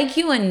don't like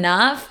you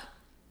enough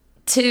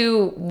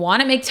to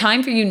want to make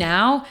time for you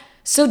now.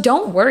 So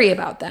don't worry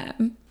about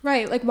them.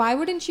 Right. Like, why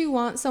wouldn't you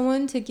want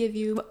someone to give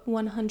you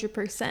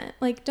 100%?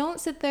 Like, don't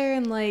sit there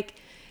and like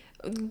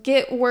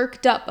get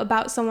worked up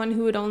about someone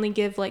who would only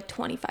give like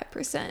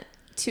 25%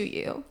 to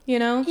you, you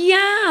know?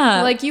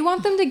 Yeah. Like, you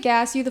want them to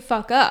gas you the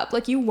fuck up.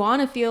 Like, you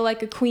want to feel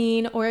like a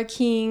queen or a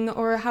king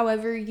or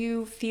however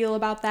you feel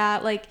about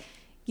that. Like,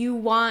 you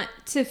want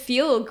to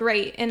feel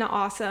great and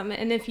awesome.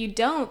 And if you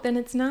don't, then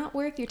it's not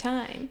worth your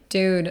time.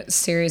 Dude,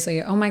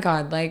 seriously. Oh my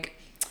God. Like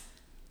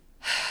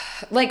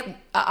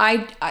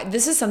I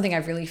this is something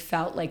I've really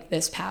felt like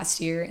this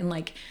past year. And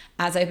like,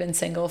 as I've been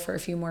single for a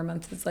few more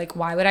months, it's like,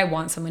 why would I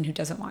want someone who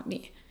doesn't want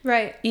me?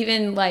 Right.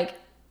 Even like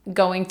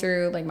going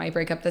through like my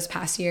breakup this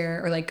past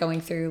year, or like going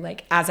through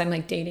like, as I'm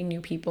like dating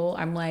new people,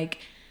 I'm like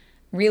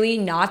really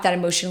not that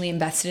emotionally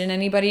invested in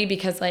anybody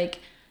because like,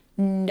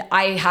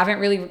 I haven't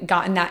really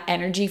gotten that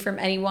energy from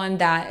anyone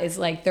that is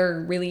like, they're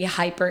really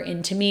hyper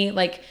into me,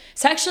 like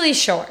sexually,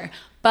 sure,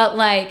 but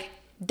like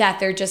that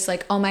they're just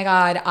like, oh my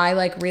God, I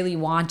like really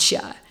want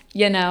you,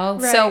 you know?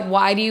 Right. So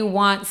why do you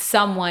want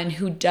someone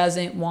who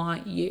doesn't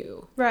want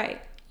you?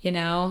 Right. You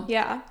know?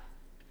 Yeah.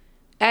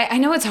 I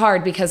know it's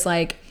hard because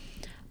like,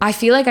 I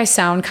feel like I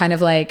sound kind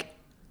of like,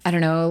 I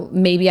don't know,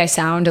 maybe I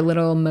sound a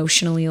little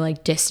emotionally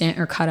like distant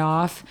or cut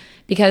off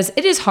because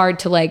it is hard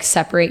to like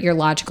separate your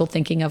logical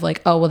thinking of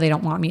like, oh, well, they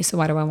don't want me, so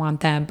why do I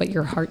want them? But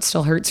your heart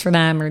still hurts for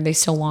them or they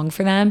still long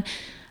for them.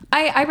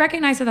 I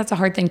recognize that that's a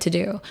hard thing to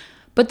do.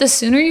 But the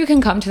sooner you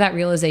can come to that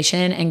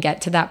realization and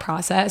get to that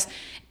process,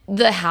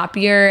 the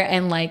happier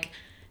and like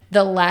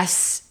the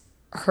less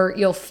hurt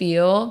you'll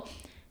feel.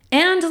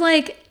 And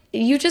like,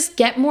 you just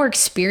get more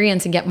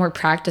experience and get more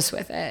practice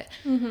with it.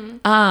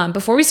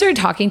 Before we started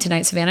talking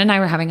tonight, Savannah and I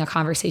were having a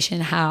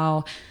conversation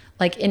how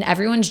like in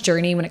everyone's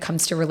journey when it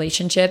comes to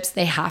relationships,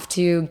 they have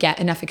to get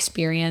enough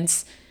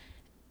experience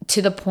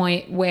to the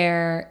point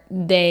where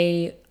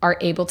they are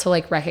able to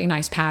like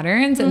recognize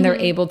patterns and they're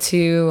able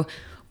to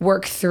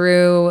work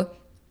through.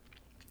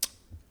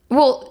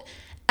 Well,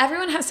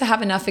 everyone has to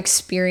have enough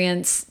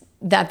experience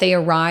that they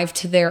arrive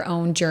to their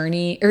own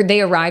journey or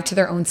they arrive to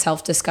their own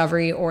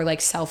self-discovery or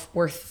like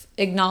self-worth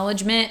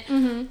acknowledgement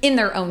in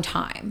their own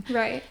time.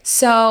 Right.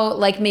 So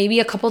like maybe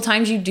a couple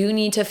times you do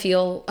need to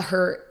feel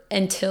hurt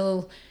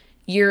until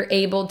you're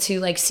able to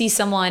like see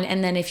someone,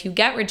 and then if you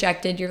get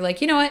rejected, you're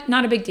like, you know what,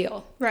 not a big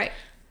deal. Right.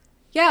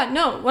 Yeah,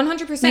 no,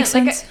 100%. Makes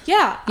sense?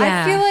 Yeah.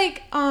 Yeah. I feel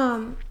like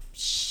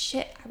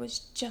shit, I was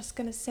just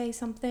gonna say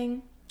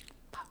something.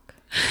 Fuck.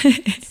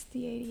 It's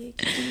the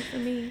ADHD for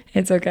me.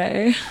 It's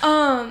okay.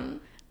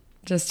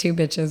 Just two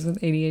bitches with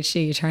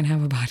ADHD trying to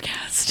have a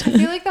podcast. I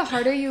feel like the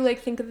harder you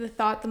like think of the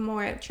thought, the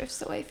more it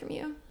drifts away from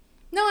you.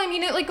 No, I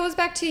mean it like goes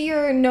back to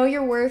your know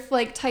your worth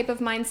like type of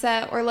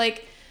mindset, or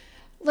like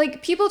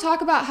people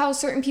talk about how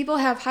certain people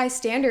have high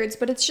standards,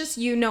 but it's just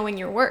you knowing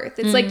your worth.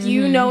 It's like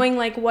you knowing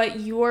like what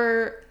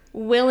you're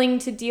willing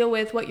to deal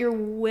with, what you're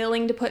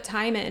willing to put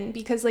time in,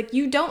 because like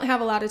you don't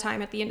have a lot of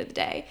time at the end of the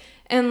day.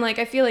 And like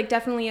I feel like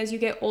definitely as you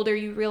get older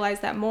you realize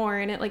that more,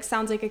 and it like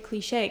sounds like a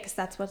cliche because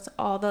that's what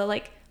all the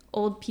like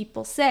old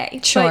people say.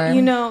 Sure. But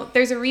you know,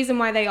 there's a reason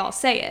why they all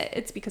say it.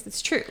 It's because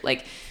it's true.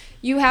 Like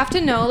you have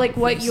to know like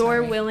what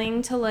you're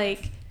willing to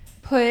like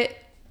put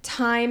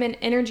time and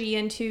energy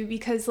into,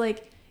 because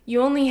like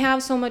you only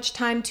have so much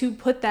time to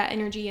put that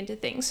energy into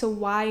things. So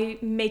why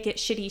make it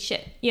shitty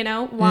shit, you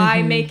know?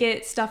 Why make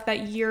it stuff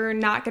that you're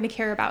not going to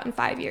care about in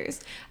 5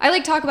 years? I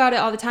like talk about it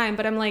all the time,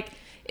 but I'm like,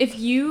 if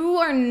you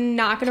are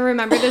not going to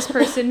remember this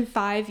person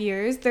 5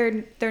 years,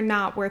 they're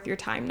not worth your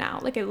time now.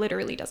 Like it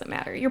literally doesn't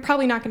matter. You're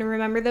probably not going to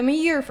remember them a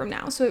year from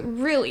now. So it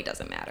really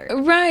doesn't matter.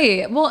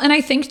 Right. Well, and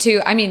I think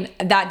too, I mean,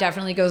 that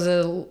definitely goes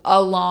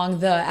along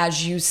the,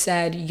 as you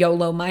said,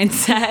 YOLO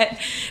mindset.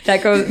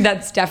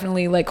 That's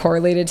definitely like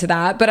correlated to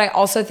that. But I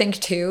also think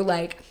too,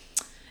 like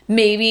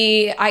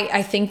maybe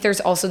I think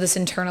there's also this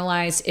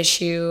internalized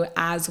issue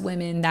as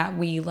women that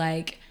we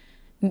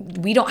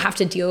don't have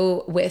to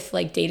deal with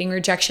like dating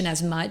rejection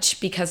as much,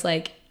 because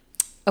like,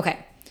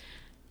 okay,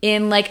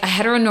 in like a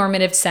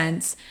heteronormative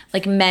sense,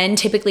 like men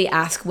typically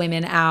ask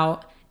women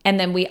out and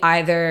then we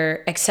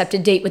either accept a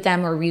date with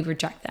them or we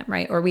reject them,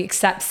 right? Or we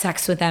accept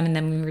sex with them and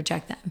then we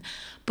reject them.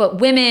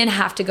 But women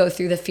have to go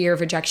through the fear of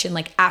rejection,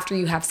 like after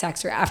you have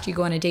sex or after you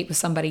go on a date with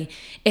somebody,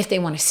 if they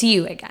want to see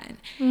you again.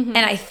 And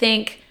I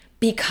think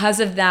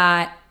because of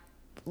that,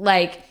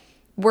 like,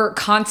 we're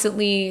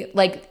constantly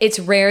like, it's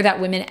rare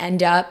that women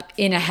end up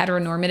in a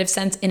heteronormative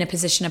sense in a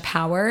position of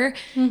power,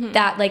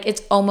 that like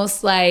it's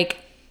almost like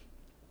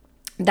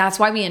that's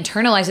why we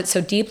internalize it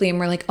so deeply, and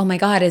we're like, oh my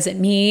God, is it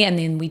me? And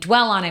then we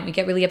dwell on it, we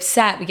get really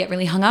upset, we get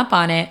really hung up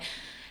on it,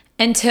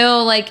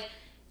 until like,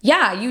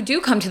 yeah, you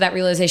do come to that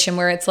realization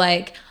where it's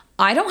like,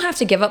 I don't have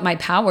to give up my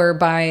power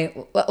by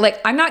like,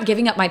 I'm not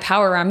giving up my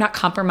power. I'm not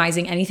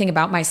compromising anything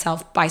about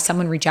myself by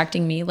someone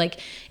rejecting me. Like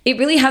it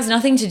really has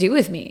nothing to do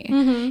with me.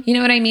 You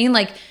know what I mean?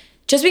 Like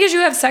just because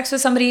you have sex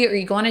with somebody or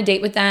you go on a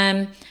date with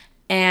them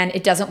and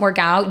it doesn't work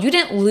out, you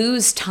didn't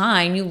lose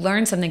time. You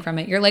learned something from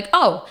it. You're like,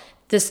 oh,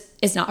 this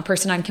is not a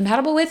person I'm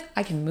compatible with.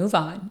 I can move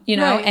on, you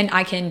know, Right. and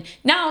I can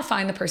now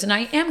find the person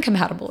I am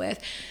compatible with.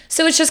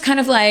 So it's just kind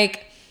of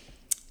like,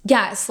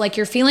 yes, like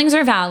your feelings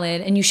are valid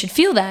and you should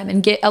feel them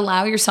and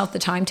allow yourself the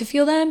time to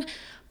feel them.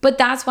 But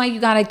that's why you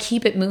got to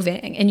keep it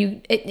moving,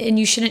 and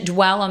you shouldn't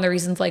dwell on the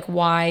reasons like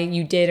why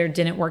you did or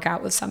didn't work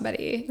out with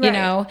somebody, you Right.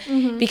 know,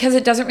 because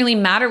it doesn't really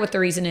matter what the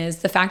reason is.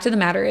 The fact of the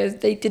matter is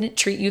they didn't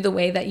treat you the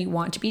way that you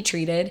want to be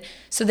treated.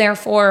 So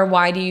therefore,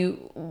 why do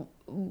you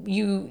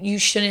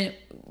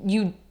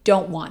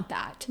don't want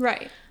that.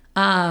 Right.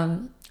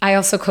 I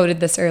also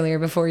quoted this earlier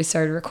before we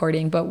started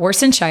recording, but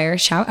Warsan Shire,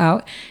 shout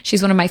out.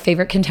 She's one of my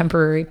favorite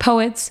contemporary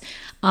poets.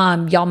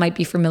 Y'all might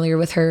be familiar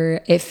with her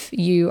if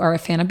you are a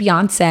fan of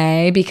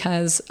Beyonce,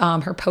 because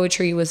her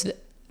poetry was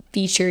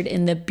featured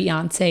in the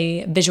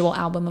Beyonce visual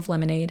album of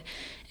Lemonade.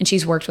 And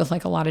she's worked with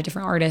like a lot of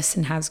different artists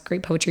and has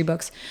great poetry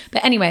books.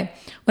 But anyway,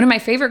 one of my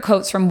favorite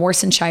quotes from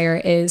Warsan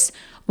Shire is,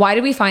 "Why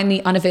do we find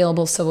the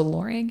unavailable so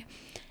alluring?"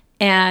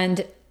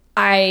 And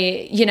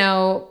I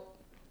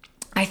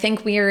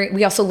think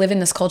we also live in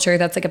this culture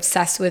that's like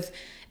obsessed with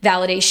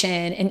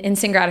validation and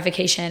instant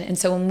gratification. And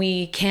so when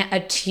we can't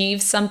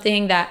achieve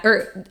something that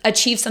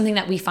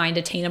we find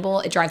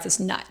attainable, it drives us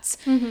nuts.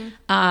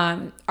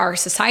 Our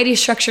society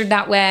is structured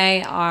that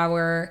way.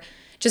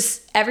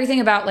 Just everything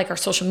about like our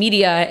social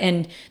media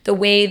and the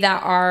way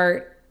that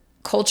our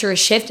culture is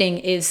shifting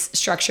is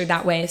structured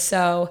that way.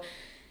 So,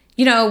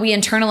 we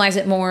internalize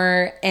it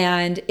more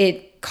and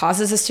it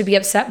causes us to be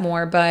upset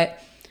more. But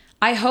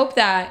I hope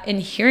that in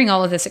hearing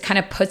all of this, it kind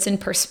of puts in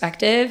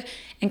perspective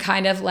and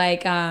kind of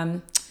like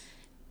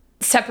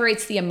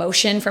separates the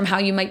emotion from how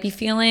you might be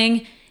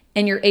feeling.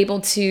 And you're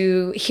able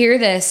to hear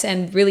this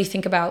and really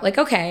think about like,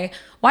 okay,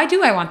 why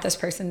do I want this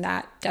person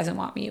that doesn't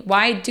want me?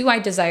 Why do I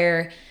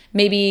desire,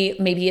 maybe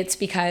it's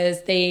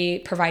because they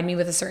provide me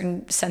with a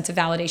certain sense of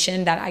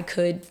validation that I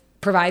could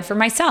provide for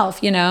myself,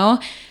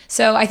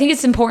 So I think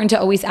it's important to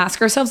always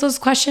ask ourselves those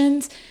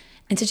questions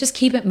and to just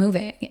keep it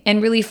moving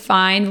and really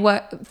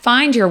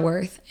find your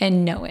worth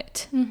and know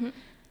it.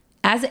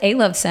 As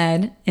A-Love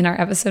said in our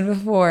episode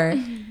before,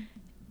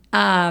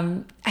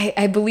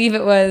 I believe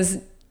it was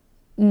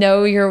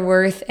know your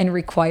worth and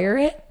require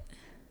it.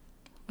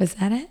 Was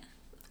that it?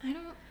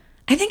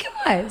 I think it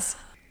was.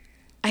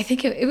 I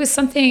think it was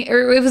something,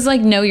 or it was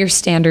like know your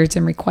standards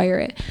and require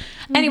it.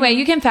 Anyway,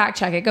 you can fact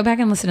check it. Go back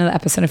and listen to the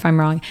episode if I'm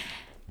wrong.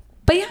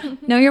 But yeah,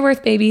 know your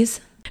worth,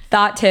 babies.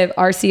 Thought tip,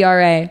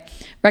 RCRA.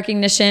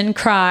 Recognition,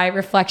 cry,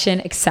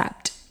 reflection,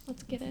 accept.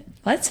 Let's get it.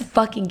 Let's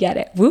fucking get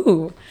it.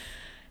 Woo.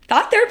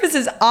 Thought therapist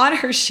is on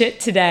her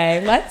shit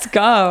today. Let's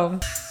go.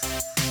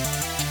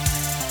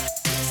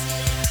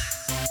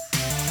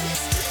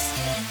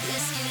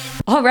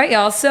 All right,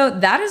 y'all. So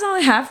that is all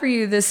I have for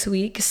you this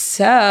week.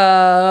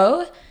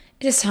 So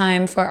it is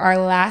time for our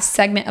last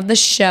segment of the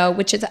show,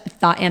 which is a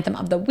Thought Anthem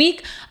of the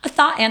Week. A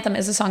Thought Anthem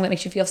is a song that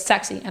makes you feel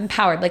sexy,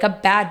 empowered, like a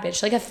bad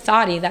bitch, like a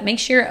thottie, that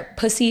makes your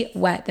pussy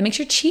wet, that makes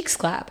your cheeks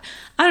clap.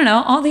 I don't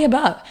know, all the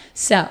above.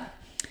 So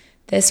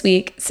this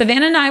week,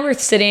 Savannah and I were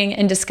sitting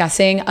and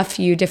discussing a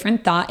few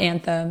different thought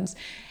anthems.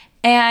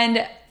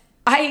 And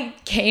I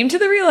came to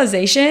the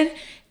realization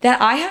that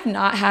I have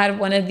not had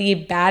one of the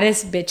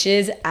baddest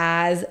bitches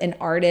as an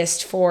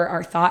artist for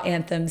our thought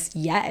anthems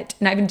yet.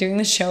 And I've been doing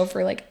the show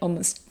for like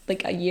almost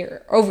like a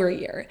year, over a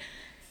year.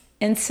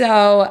 And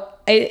so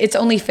it's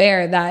only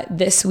fair that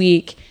this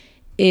week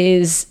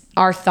is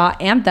our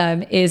thought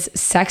anthem is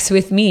Sex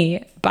With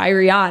Me by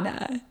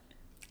Rihanna.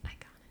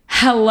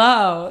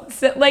 Hello.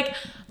 So, like,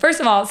 first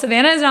of all,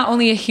 Savannah is not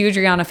only a huge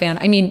Rihanna fan.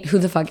 I mean, who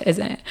the fuck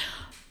isn't?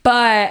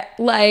 But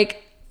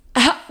like,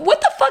 what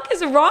the fuck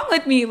is wrong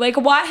with me? Like,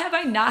 why have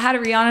I not had a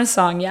Rihanna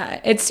song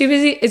yet? It's too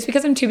busy. It's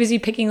because I'm too busy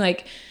picking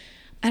like,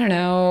 I don't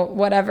know,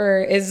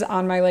 whatever is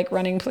on my like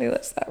running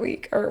playlist that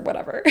week or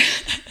whatever.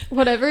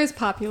 Whatever is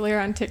popular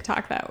on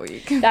TikTok that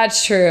week.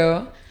 That's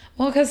true.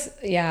 Well, because,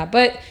 yeah,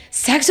 but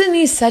Sex With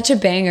Me is such a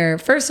banger.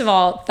 First of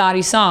all,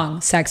 thotty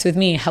song, Sex With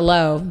Me,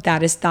 hello.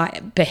 That is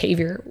thought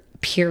behavior,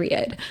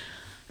 period.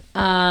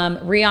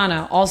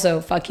 Rihanna,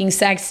 also fucking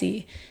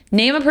sexy.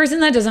 Name a person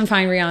that doesn't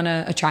find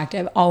Rihanna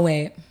attractive. I'll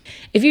wait.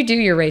 If you do,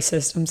 you're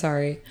racist. I'm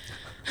sorry.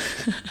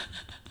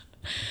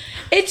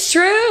 It's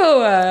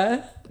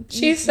true.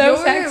 She's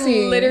so sexy.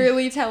 You're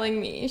literally telling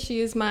me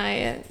she is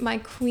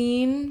my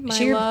queen, my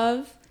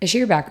love. Is she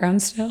your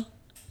background still?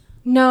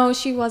 No,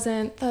 she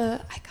wasn't.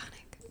 The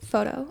iconic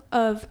photo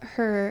of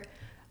her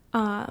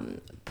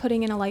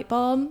putting in a light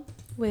bulb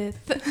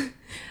with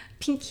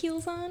pink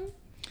heels on.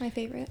 My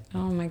favorite.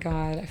 Oh my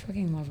God. I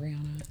fucking love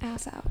Rihanna.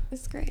 Ass out.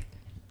 It's great.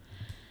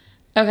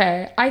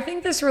 Okay. I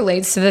think this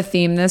relates to the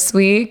theme this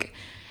week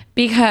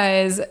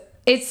because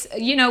it's,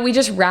 you know, we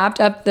just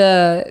wrapped up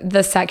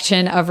the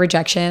section of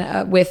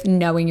rejection with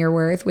knowing your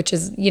worth, which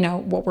is, you know,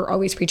 what we're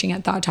always preaching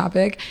at Thought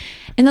Topic.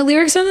 And the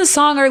lyrics in the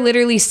song are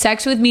literally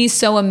Sex With Me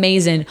so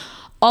amazing.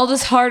 All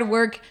this hard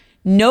work,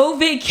 no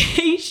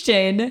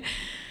vacation.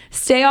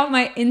 Stay off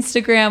my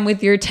Instagram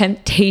with your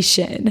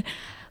temptation.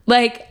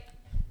 Like,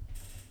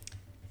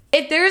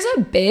 if there's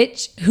a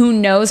bitch who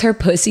knows her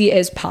pussy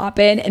is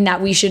poppin' and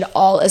that we should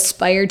all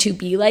aspire to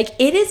be like,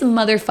 it is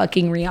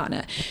motherfucking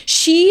Rihanna.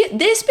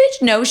 This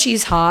bitch knows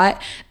she's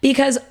hot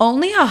because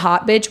only a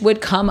hot bitch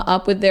would come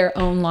up with their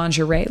own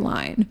lingerie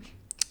line.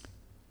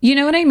 You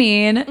know what I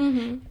mean?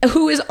 Mm-hmm.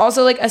 Who is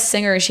also like a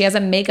singer. She has a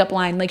makeup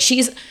line. Like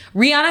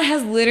Rihanna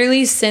has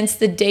literally since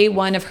the day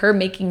one of her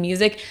making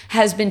music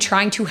has been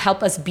trying to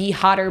help us be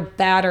hotter,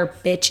 badder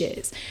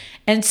bitches.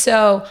 And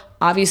so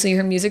obviously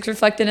her music's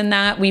reflected in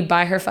that. We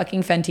buy her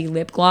fucking Fenty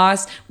lip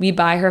gloss. We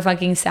buy her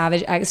fucking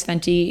Savage X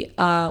Fenty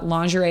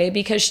lingerie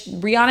because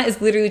Rihanna is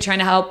literally trying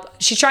to help.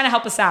 She's trying to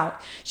help us out.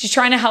 She's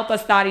trying to help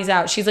us thotties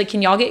out. She's like,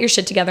 can y'all get your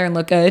shit together and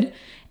look good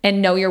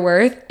and know your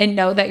worth and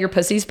know that your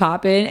pussy's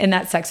popping and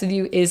that sex with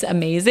you is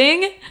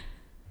amazing?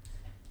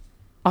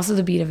 Also,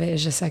 the beat of it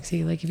is just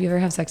sexy. Like, if you ever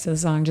have sex to the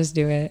song, just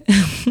do it.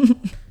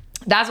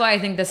 That's why I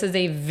think this is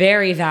a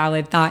very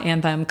valid thought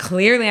anthem.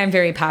 Clearly, I'm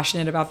very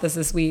passionate about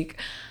this week.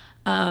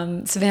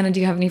 Savannah, do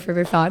you have any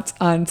further thoughts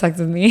on Sex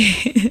With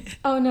Me?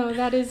 Oh, no,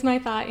 that is my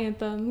thought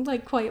anthem,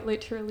 like quite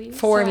literally.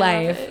 For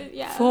life.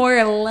 Yeah.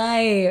 For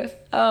life.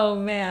 Oh,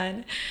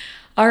 man.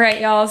 All right,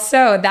 y'all.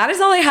 So that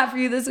is all I have for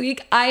you this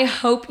week. I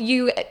hope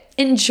you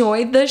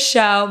enjoyed the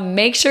show.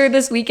 Make sure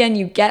this weekend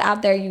you get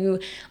out there, you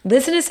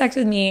listen to Sex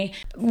With Me.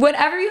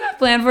 Whatever you have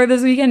planned for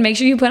this weekend, make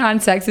sure you put on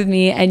Sex With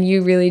Me and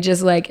you really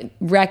just like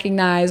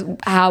recognize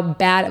how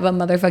bad of a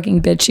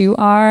motherfucking bitch you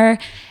are.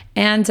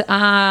 And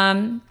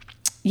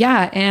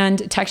yeah,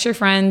 and text your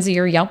friends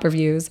your Yelp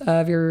reviews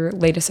of your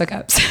latest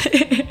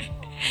hookups.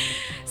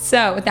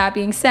 So with that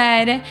being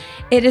said,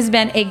 it has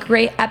been a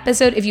great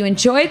episode. If you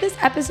enjoyed this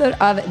episode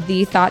of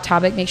The Thought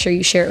Topic, make sure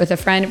you share it with a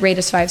friend, rate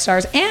us 5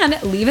 stars,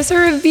 and leave us a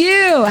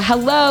review.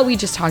 Hello, we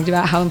just talked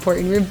about how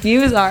important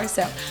reviews are,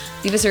 so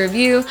leave us a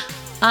review.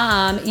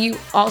 You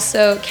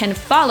also can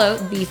follow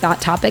The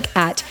Thought Topic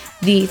at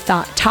The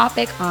Thought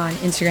Topic on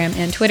Instagram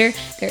and Twitter.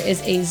 There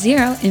is a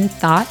 0 in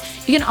thought.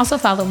 You can also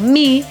follow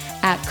me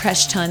at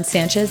Creston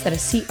Sanchez. That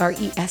is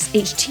CRESHTUN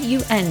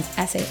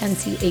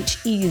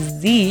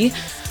SANCHEZ.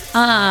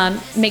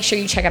 Make sure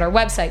you check out our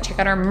website, check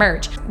out our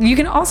merch. You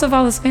can also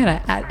follow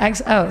Savannah at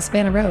XO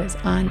Savannah Rose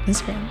on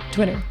Instagram,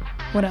 Twitter.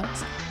 What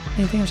else?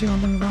 Anything else you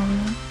want them to follow me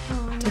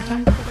on?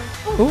 TikTok?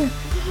 Oh.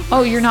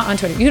 Oh, you're not on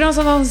Twitter. You can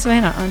also follow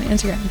Savannah on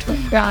Instagram,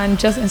 Twitter, on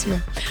just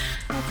Instagram.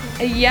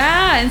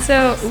 Yeah, and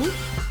so,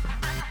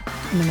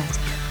 I'm a mess.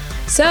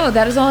 So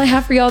that is all I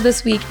have for y'all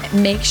this week.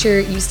 Make sure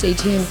you stay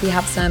tuned. We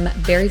have some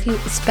very few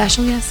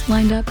special guests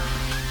lined up,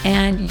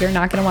 and you're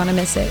not going to want to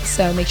miss it.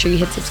 So make sure you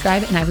hit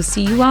subscribe, and I will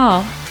see you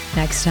all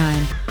next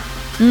time.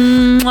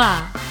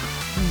 Mwah.